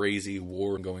crazy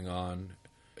war going on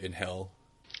in hell.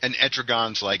 And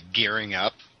Etrigan's gearing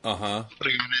up. Uh-huh.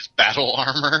 Putting on his battle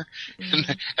armor.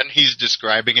 And he's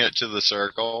describing it to the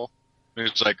circle. And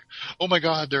it's oh my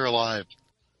god, they're alive.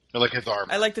 They're his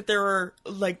armor. I like that there were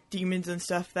demons and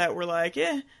stuff that were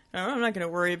I'm not going to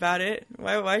worry about it.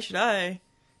 Why should I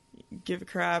give a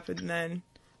crap? And then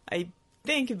I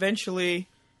think eventually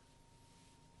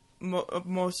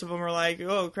most of them are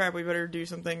oh crap, we better do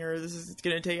something or it's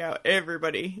going to take out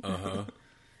everybody. Uh-huh.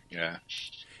 Yeah.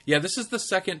 Yeah, this is the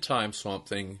second time Swamp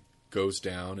Thing goes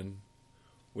down, and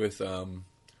with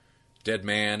Dead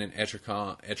Man and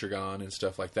Etrigan and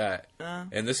stuff like that.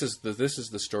 And this is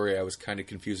the story I was kind of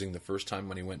confusing the first time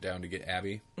when he went down to get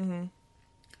Abby. Mm-hmm.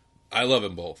 I love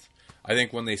them both. I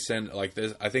think when they send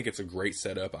this, I think it's a great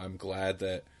setup. I'm glad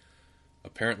that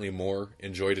apparently Moore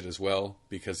enjoyed it as well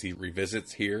because he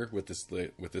revisits here with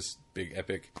this big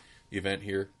epic event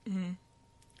here. Mm-hmm.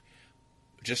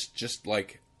 Just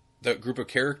that group of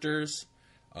characters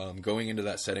going into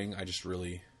that setting, I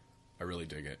really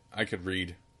dig it. I could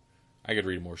read I could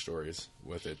read more stories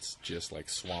with it's just like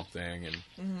Swamp Thing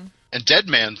And Dead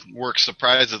Man works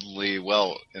surprisingly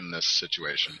well in this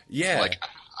situation. Yeah. Like,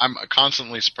 I'm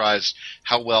constantly surprised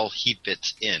how well he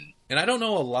fits in. And I don't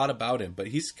know a lot about him, but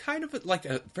he's kind of like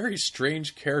a very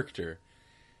strange character.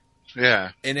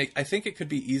 Yeah. And I think it could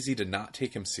be easy to not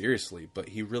take him seriously, but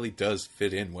he really does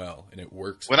fit in well, and it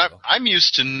works well. I'm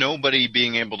used to nobody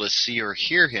being able to see or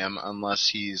hear him unless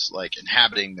he's, like,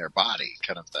 inhabiting their body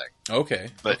kind of thing. Okay,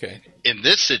 But okay. in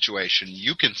this situation,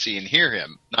 you can see and hear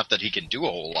him. Not that he can do a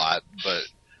whole lot, but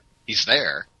he's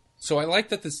there. So I like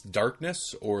that this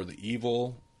darkness, or the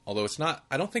evil, although it's not,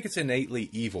 I don't think it's innately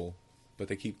evil, but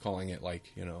they keep calling it,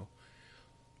 like, you know,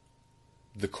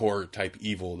 the core type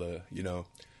evil,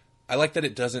 I like that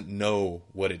it doesn't know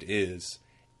what it is,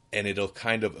 and it'll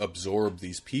kind of absorb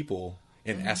these people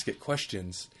and ask it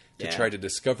questions to try to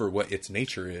discover what its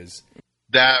nature is.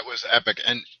 That was epic.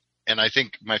 And I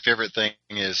think my favorite thing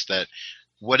is that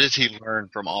what does he learn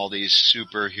from all these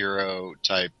superhero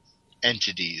type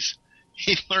entities?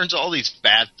 He learns all these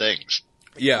bad things.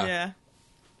 Yeah.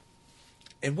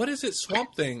 And what is it,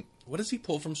 Swamp Thing? What does he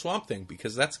pull from Swamp Thing?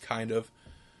 Because that's kind of...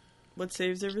 What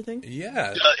saves everything?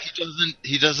 Yeah.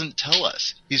 He doesn't tell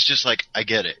us. He's just like, I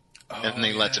get it. And then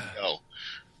he lets it go.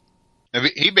 I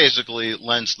mean, he basically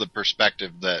lends the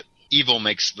perspective that evil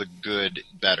makes the good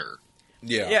better.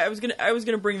 Yeah. Yeah, I was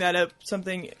gonna bring that up.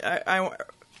 Something I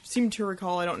seem to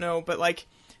recall. I don't know, but like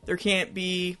there can't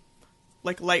be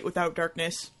like light without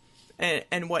darkness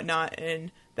and whatnot,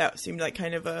 and that seemed like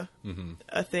kind of a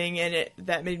thing, and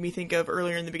that made me think of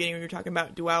earlier in the beginning when you were talking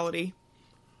about duality.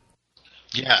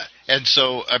 Yeah, and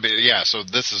so, I mean, yeah, so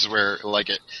this is where, like,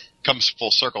 it comes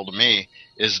full circle to me,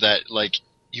 is that, like,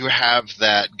 you have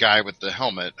that guy with the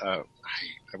helmet, I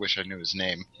wish I knew his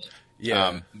name.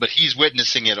 Yeah. But he's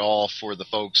witnessing it all for the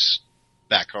folks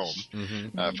back home,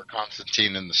 for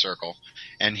Constantine and the Circle.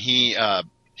 And he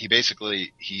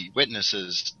basically, he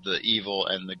witnesses the evil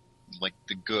and the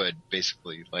good,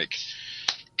 basically, like,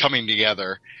 coming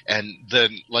together, and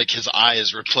then, like, his eye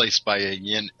is replaced by a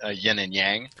yin and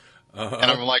yang.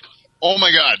 And I'm like, oh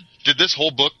my god, did this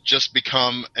whole book just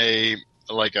become a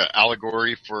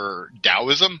allegory for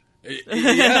Taoism?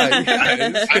 Yeah.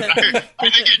 I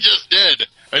think it just did.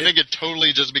 I think it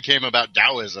totally just became about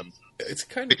Taoism. It's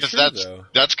kind of because true,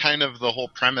 that's kind of the whole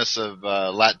premise of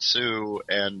Lao Tzu,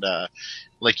 and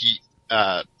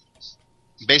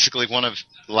basically one of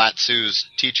Lao Tzu's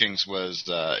teachings was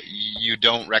you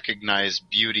don't recognize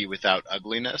beauty without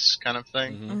ugliness, kind of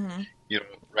thing. You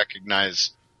don't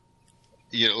recognize.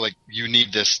 You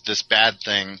need this bad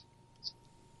thing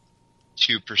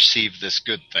to perceive this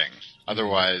good thing.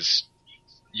 Otherwise,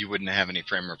 you wouldn't have any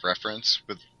frame of reference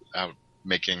without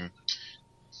making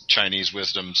Chinese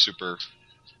wisdom super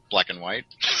black and white.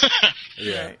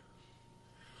 Yeah. Right.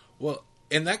 Well,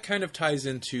 and that kind of ties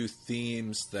into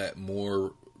themes that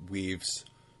Moore weaves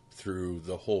through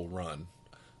the whole run.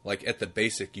 Like, at the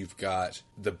basic, you've got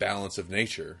the balance of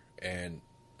nature, and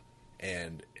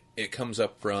it comes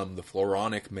up from the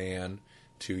Floronic Man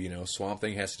to, Swamp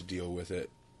Thing has to deal with it,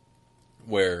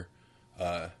 where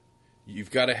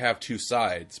you've got to have two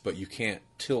sides, but you can't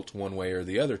tilt one way or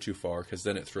the other too far, because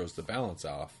then it throws the balance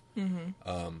off and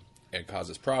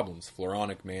causes problems.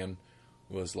 Floronic Man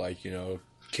was like,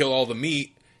 kill all the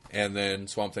meat, and then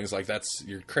Swamp Thing's like,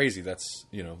 you're crazy, that's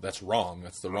wrong,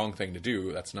 that's the wrong thing to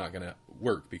do, that's not going to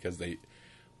work, because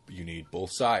you need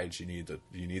both sides, you need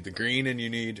the green, and you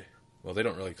need... Well, they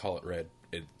don't really call it red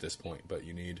at this point, but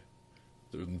you need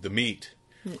the meat.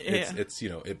 Yeah. It's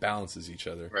it balances each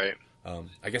other. Right.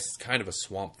 I guess it's kind of a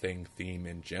Swamp Thing theme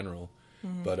in general,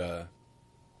 but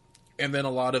and then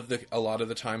a lot of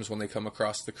the times when they come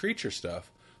across the creature stuff,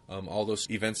 all those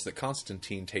events that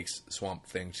Constantine takes Swamp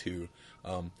Thing to,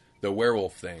 the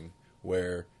werewolf thing,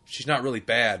 where she's not really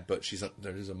bad, but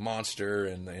there's a monster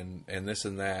and this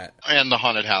and that, and the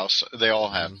haunted house. They all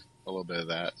have a little bit of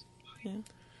that. Yeah.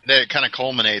 It kind of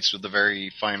culminates with the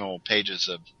very final pages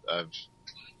of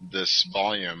this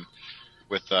volume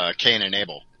with Cain and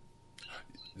Abel.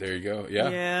 There you go. Yeah.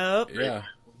 Yep. Yeah.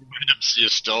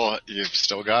 You've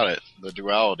still got it. The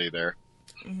duality there.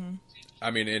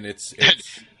 I mean, and it's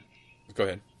go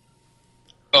ahead.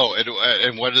 Oh,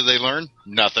 and what do they learn?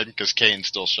 Nothing, because Cain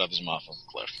still shoves him off of the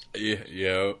cliff.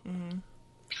 Yeah.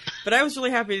 But I was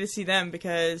really happy to see them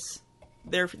because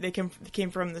they came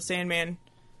from the Sandman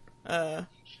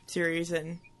series,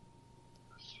 and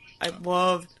I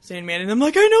love Sandman, and I'm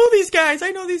like, I know these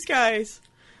guys.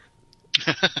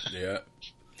 Yeah.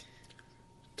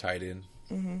 Tied in.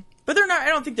 But they're not. I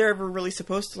don't think they're ever really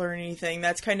supposed to learn anything.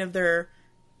 That's kind of their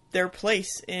their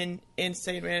place in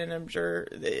Sandman, and I'm sure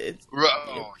it's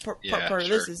part of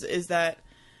this is that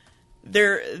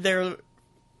their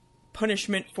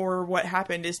punishment for what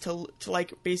happened is to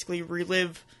like basically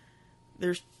relive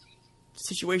their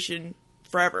situation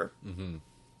forever. Mm-hmm.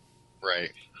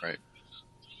 Right.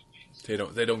 They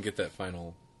don't get that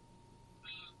final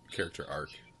character arc.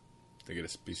 They get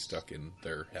to be stuck in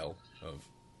their hell of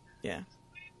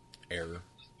error.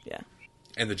 Yeah.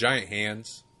 And the giant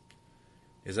hands.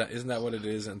 Isn't that what it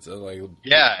is? And so like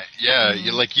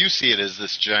you see it as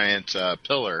this giant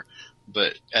pillar,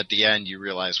 but at the end you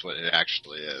realize what it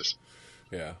actually is.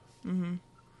 Yeah. Mm-hmm.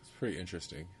 It's pretty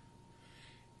interesting.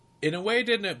 In a way,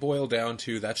 didn't it boil down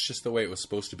to that's just the way it was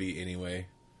supposed to be anyway?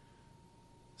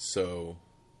 So,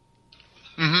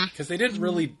 because they didn't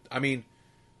really, I mean,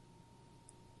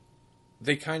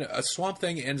 they kind of, a Swamp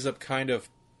Thing ends up kind of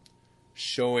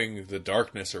showing the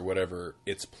darkness or whatever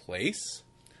its place,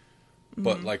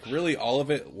 but like really all of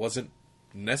it wasn't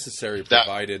necessary.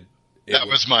 Provided that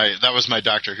was my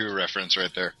Doctor Who reference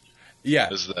right there. Yeah.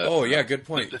 Good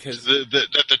point. Because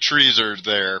that the trees are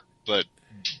there, but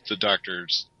the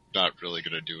Doctor's not really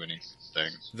going to do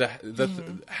anything.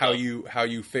 How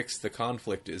you fix the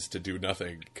conflict is to do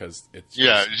nothing because it's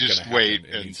just wait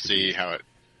and see how it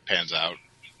pans out.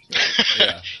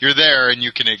 You're there and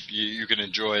you can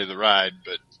enjoy the ride,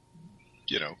 but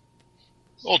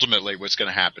ultimately what's going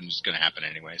to happen is going to happen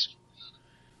anyways.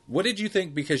 What did you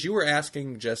think? Because you were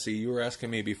asking Jesse, you were asking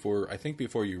me before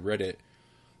you read it,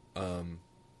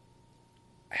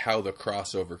 how the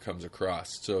crossover comes across.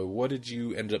 So what did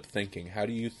you end up thinking? How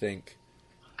do you think?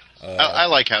 I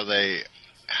like how they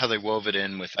wove it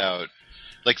in without,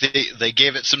 like they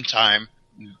gave it some time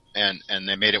and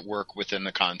they made it work within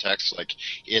the context. Like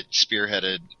it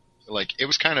spearheaded, like it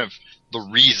was kind of the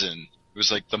reason. It was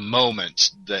like the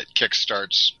moment that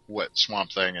kickstarts what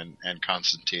Swamp Thing and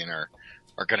Constantine are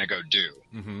going to go do.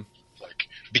 Mm-hmm. Like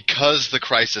because the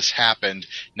crisis happened,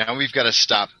 now we've got to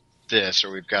stop this,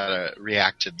 or we've got to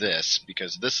react to this,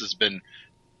 because this has been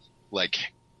like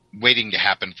waiting to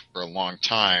happen for a long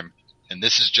time, and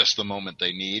this is just the moment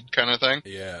they need, kind of thing.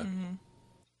 Yeah. Mm-hmm.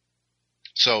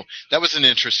 So that was an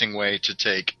interesting way to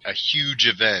take a huge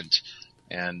event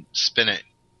and spin it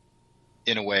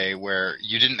in a way where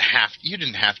you didn't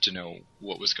have to know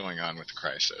what was going on with the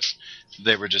crisis.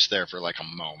 They were just there for like a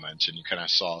moment, and you kind of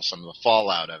saw some of the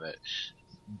fallout of it.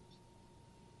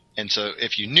 And so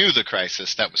if you knew the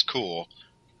crisis, that was cool,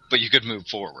 but you could move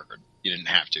forward. You didn't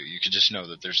have to. You could just know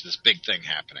that there's this big thing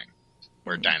happening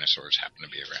where dinosaurs happen to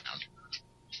be around.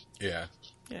 Yeah.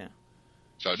 Yeah.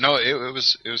 So no, it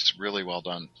was really well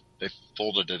done. They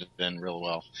folded it in real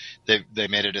well. They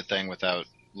made it a thing without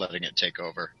letting it take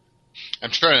over.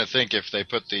 I'm trying to think if they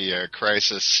put the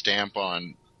crisis stamp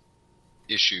on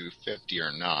issue 50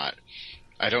 or not.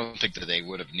 I don't think that they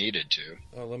would have needed to.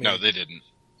 No, they didn't.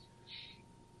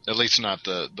 At least not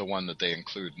the one that they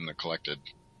include in the collected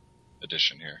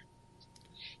edition here.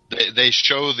 They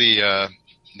show the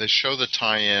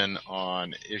tie-in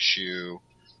on issue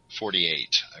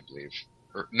 48, I believe.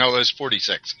 Or no, it was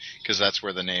 46 because that's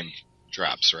where the name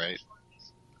drops, right?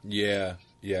 Yeah,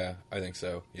 I think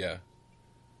so. Yeah.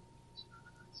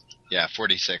 Yeah,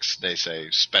 46. They say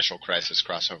special crisis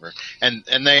crossover, and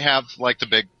they have like the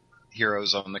big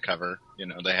heroes on the cover.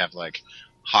 They have like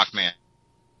Hawkman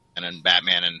and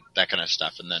Batman and that kind of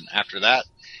stuff. And then after that,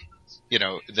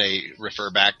 they refer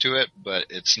back to it, but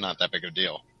it's not that big of a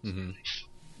deal. Mm-hmm.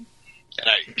 And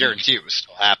I guarantee it was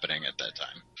still happening at that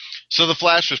time. So the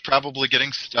Flash was probably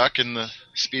getting stuck in the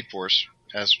Speed Force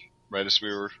right as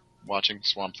we were watching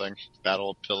Swamp Thing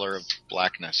battle a pillar of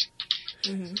blackness.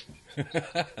 Mm-hmm.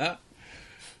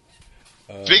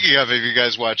 Speaking of, have you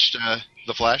guys watched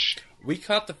The Flash? We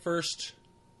caught the first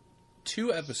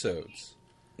 2 episodes.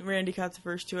 Randy caught the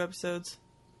first 2 episodes.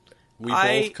 We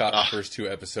both caught the first 2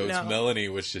 episodes. No. Melanie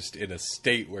was just in a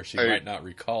state where she might not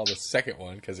recall the second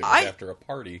one because it was after a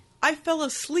party. I fell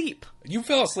asleep. You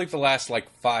fell asleep the last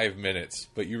 5 minutes,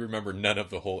 but you remember none of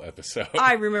the whole episode.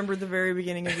 I remember the very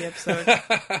beginning of the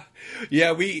episode.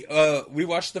 Yeah, we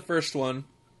watched the first one,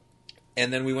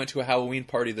 and then we went to a Halloween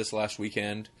party this last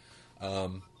weekend,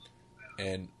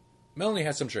 and Melanie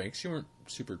had some drinks. You weren't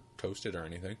super toasted or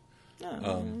anything.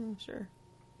 Oh, sure.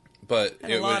 But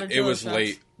it was shots.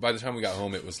 late. By the time we got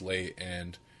home, it was late,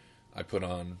 and I put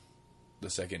on the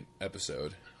second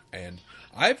episode, and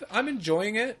I'm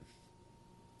enjoying it.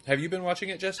 Have you been watching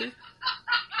it, Jesse?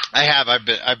 I have.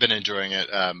 I've been enjoying it,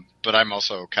 but I'm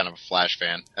also kind of a Flash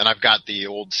fan, and I've got the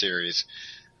old series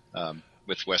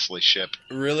with Wesley Shipp.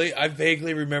 Really, I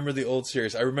vaguely remember the old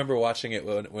series. I remember watching it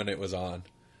when it was on.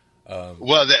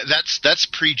 Well, that's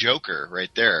pre-Joker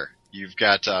right there. you've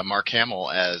got Mark Hamill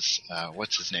as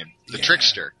what's his name, the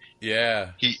Trickster.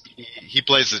 Yeah, he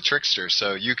plays the Trickster,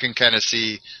 so you can kind of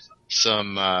see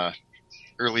some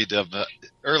early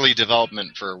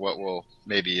development for what will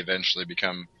maybe eventually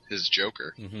become his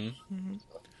Joker. Mm-hmm. Mm-hmm.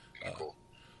 Cool.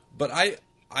 But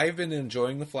I've been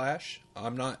enjoying the Flash.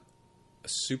 I'm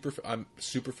super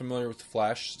familiar with the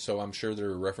Flash, so I'm sure there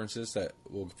are references that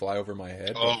will fly over my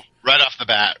head. Oh, right off the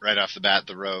bat,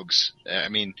 the Rogues. I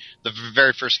mean, the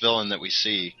very first villain that we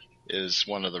see is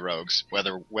one of the Rogues,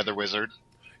 Weather Wizard.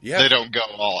 Yeah, They don't go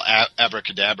all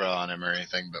abracadabra on him or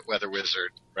anything, but Weather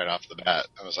Wizard right off the bat.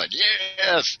 I was like,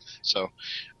 yes! So,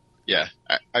 yeah,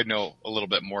 I know a little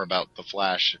bit more about the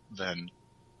Flash than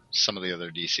some of the other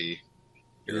DC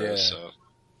heroes. Yeah. So.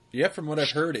 Yeah, from what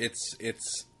I've heard,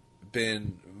 it's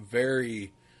been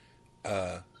very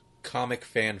comic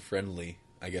fan friendly,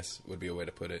 I guess would be a way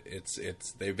to put it.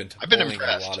 They've been I've been pulling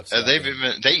impressed. a lot of stuff.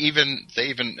 They even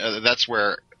that's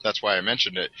why I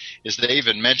mentioned it, is they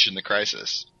even mentioned the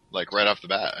Crisis, like right off the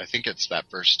bat. I think it's that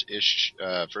first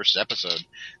episode.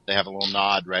 They have a little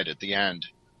nod right at the end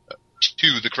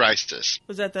to the Crisis.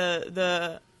 Was that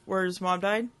the where his mom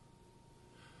died?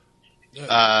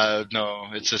 No,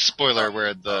 it's a spoiler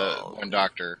where the one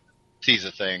doctor sees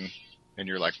a thing, and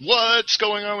you're like, what's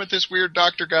going on with this weird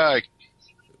doctor guy?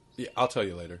 Yeah, I'll tell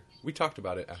you later. We talked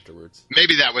about it afterwards.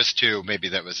 Maybe that was 2. Maybe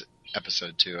that was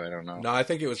episode 2. I don't know. No, I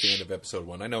think it was the end of episode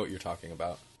 1. I know what you're talking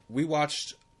about. We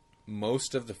watched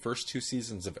most of the first 2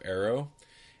 seasons of Arrow,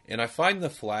 and I find The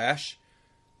Flash,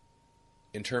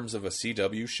 in terms of a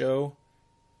CW show,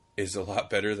 is a lot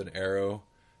better than Arrow.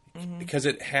 Mm-hmm. Because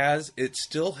it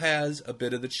still has a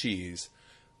bit of the cheese,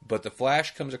 but The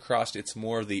Flash comes across, it's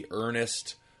more of the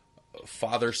earnest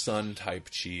father-son type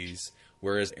cheese,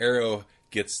 whereas Arrow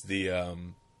gets the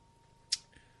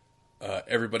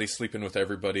everybody sleeping with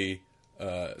everybody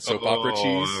soap opera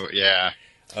cheese. Yeah.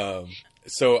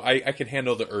 So I can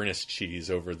handle the earnest cheese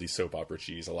over the soap opera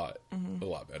cheese a lot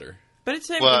better. But it's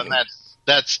well,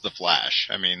 that's the Flash.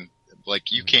 I mean,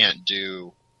 like, you can't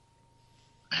do.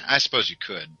 I suppose you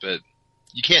could, but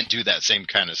you can't do that same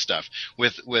kind of stuff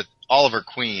with Oliver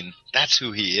Queen. That's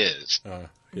who he is.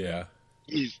 Yeah.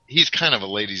 He's kind of a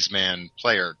ladies' man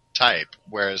player type,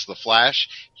 whereas the Flash,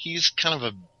 he's kind of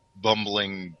a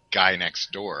bumbling guy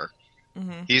next door.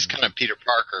 Mm-hmm. He's kind of Peter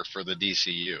Parker for the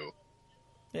DCU.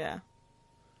 Yeah.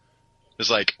 It's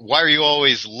like, why are you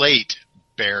always late,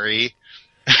 Barry?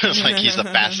 It's like he's the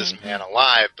fastest man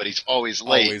alive, but he's always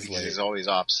late because he's always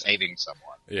off saving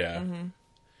someone. Yeah. Mm-hmm.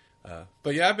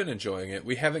 But yeah, I've been enjoying it.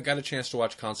 We haven't got a chance to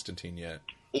watch Constantine yet.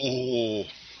 Oh.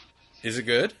 Is it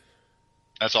good?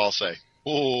 That's all I'll say.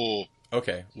 Oh.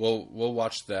 Okay, we'll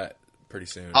watch that pretty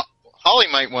soon. Holly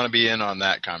might want to be in on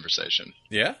that conversation.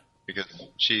 Yeah? Because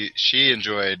she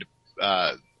enjoyed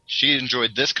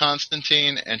this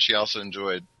Constantine, and she also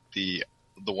enjoyed the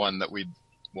one that we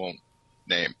won't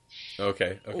name.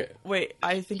 Okay. Wait,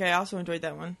 I think I also enjoyed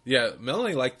that one. Yeah,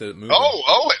 Melanie liked the movie.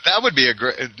 Oh, that would be a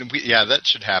great. Yeah, that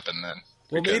should happen then.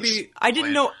 Well, maybe I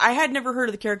didn't know. I had never heard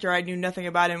of the character. I knew nothing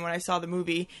about him when I saw the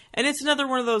movie, and it's another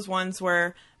one of those ones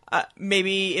where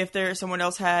maybe if someone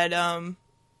else had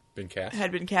been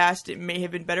cast, it may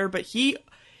have been better. But he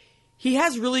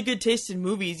has really good taste in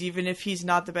movies, even if he's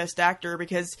not the best actor.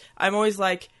 Because I'm always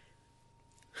like,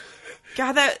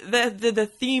 God,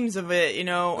 the themes of it,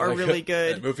 are really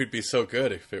good. That movie'd be so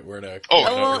good if it weren't a.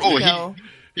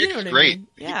 He's great. I mean?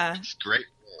 Yeah, he's great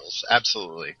roles.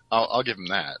 Absolutely, I'll give him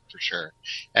that for sure.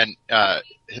 And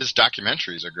his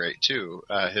documentaries are great too.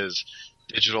 His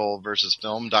digital versus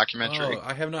film documentary. Oh,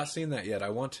 I have not seen that yet.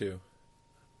 I want to.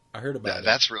 I heard about it.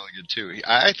 That's really good too.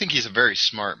 I think he's a very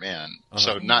smart man.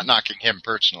 So not knocking him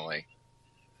personally.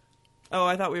 Oh,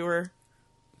 I thought we were.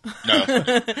 No.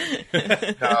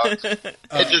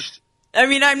 I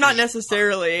mean, I'm not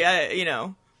necessarily,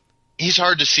 He's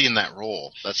hard to see in that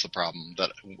role. That's the problem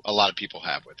that a lot of people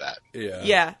have with that.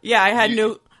 Yeah. Yeah. I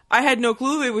had no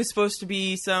clue it was supposed to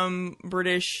be some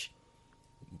British,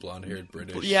 blonde-haired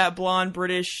British. Yeah, blonde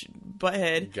British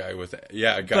butthead. Guy with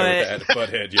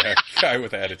butthead. Yeah, guy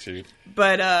with attitude.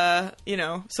 But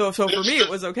so for me it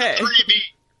was okay. 3B.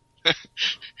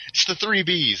 It's the 3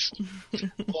 Bs.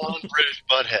 Blonde British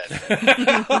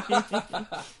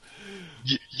butthead.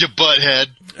 You butthead.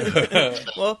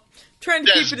 Well, trying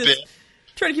to keep it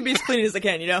as clean as I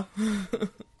can,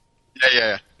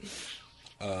 Yeah.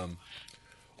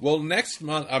 Well, next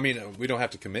month, I mean, we don't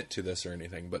have to commit to this or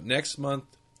anything, but next month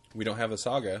we don't have a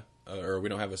saga, or we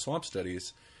don't have a Swamp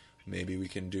Studies. Maybe we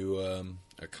can do a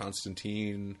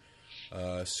Constantine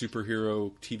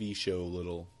superhero TV show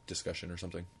little discussion or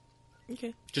something.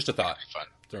 Okay. Just a thought. Fun.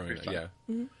 Throwing it, fun. yeah.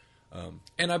 Mm-hmm.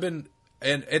 And I've been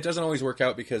And it doesn't always work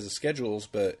out because of schedules,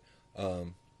 but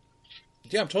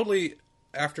yeah, I'm totally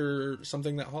after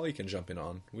something that Holly can jump in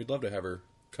on. We'd love to have her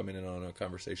come in on a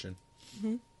conversation.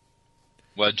 Mm-hmm.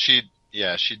 Well, she'd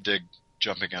dig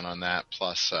jumping in on that.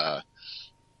 Plus,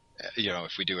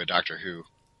 if we do a Doctor Who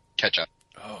catch-up.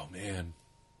 Oh, man.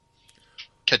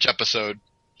 Catch episode.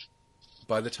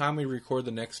 By the time we record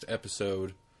the next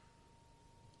episode...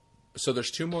 So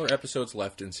there's 2 more episodes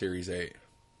left in Series 8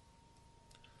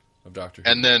 of Doctor Who.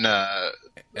 And then... and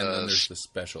then there's the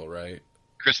special, right?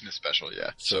 Christmas special,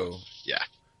 yeah. So yeah.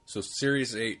 So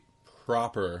Series 8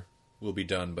 proper will be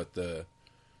done, but the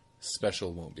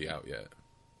special won't be out yet.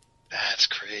 That's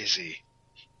crazy.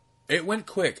 It went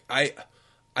quick. I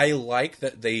like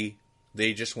that they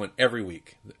just went every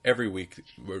week. Every week.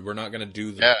 We're not going to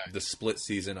do the split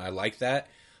season. I like that.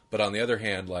 But on the other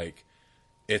hand, like,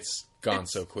 it's gone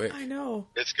so quick. I know.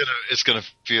 It's gonna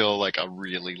feel like a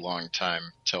really long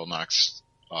time till next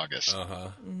August. Uh-huh.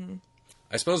 Mm-hmm.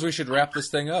 I suppose we should wrap this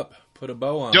thing up. Put a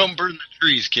bow on. Don't burn the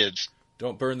trees, kids.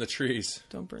 Don't burn the trees.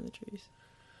 Don't burn the trees.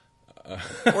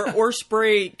 Or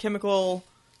spray chemical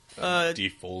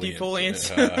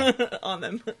defoliants on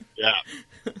them. Yeah.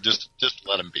 Just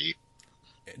let them be.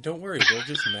 Don't worry, they'll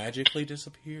just magically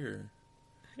disappear.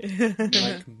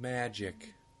 Like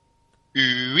magic.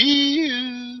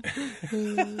 Ooh.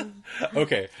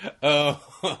 Okay. That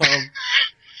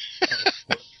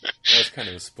was kind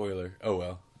of a spoiler. Oh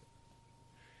well.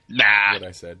 Nah. What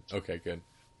I said. Okay, good.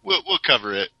 We'll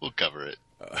cover it. We'll cover it.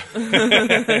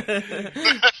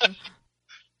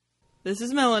 This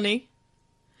is Melanie.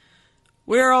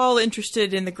 We're all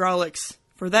interested in the Grolix,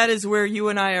 for that is where you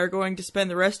and I are going to spend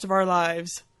the rest of our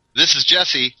lives. This is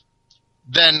Jesse.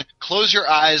 Then close your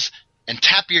eyes and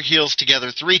tap your heels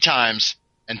together 3 times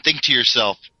and think to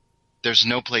yourself, there's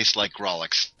no place like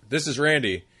Grolix. This is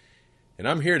Randy, and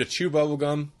I'm here to chew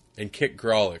bubblegum and kick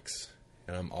Grolix,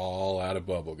 and I'm all out of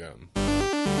bubblegum.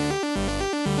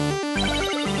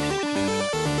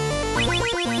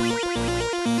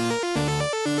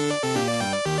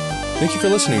 Thank you for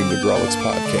listening to the Grolix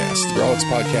Podcast. The Grolix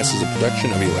Podcast is a production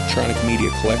of Electronic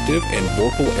Media Collective and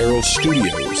Vorpal Arrow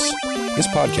Studios. This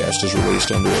podcast is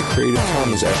released under a Creative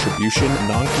Commons Attribution,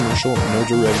 Non-Commercial, No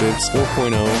Derivatives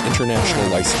 4.0 International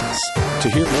License. To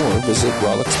hear more, visit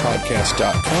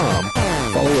grolixpodcast.com,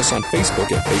 follow us on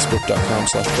Facebook at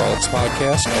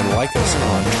facebook.com/grolixpodcast, and like us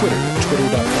on Twitter at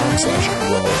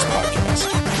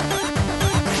twitter.com/grolixpodcast.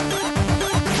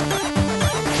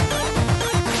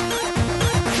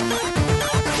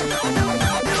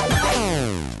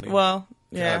 Well,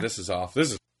 yeah. God, this is off.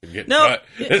 This is getting No. cut.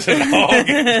 This is all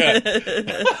getting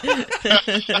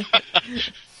cut.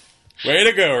 Way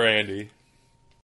to go, Randy.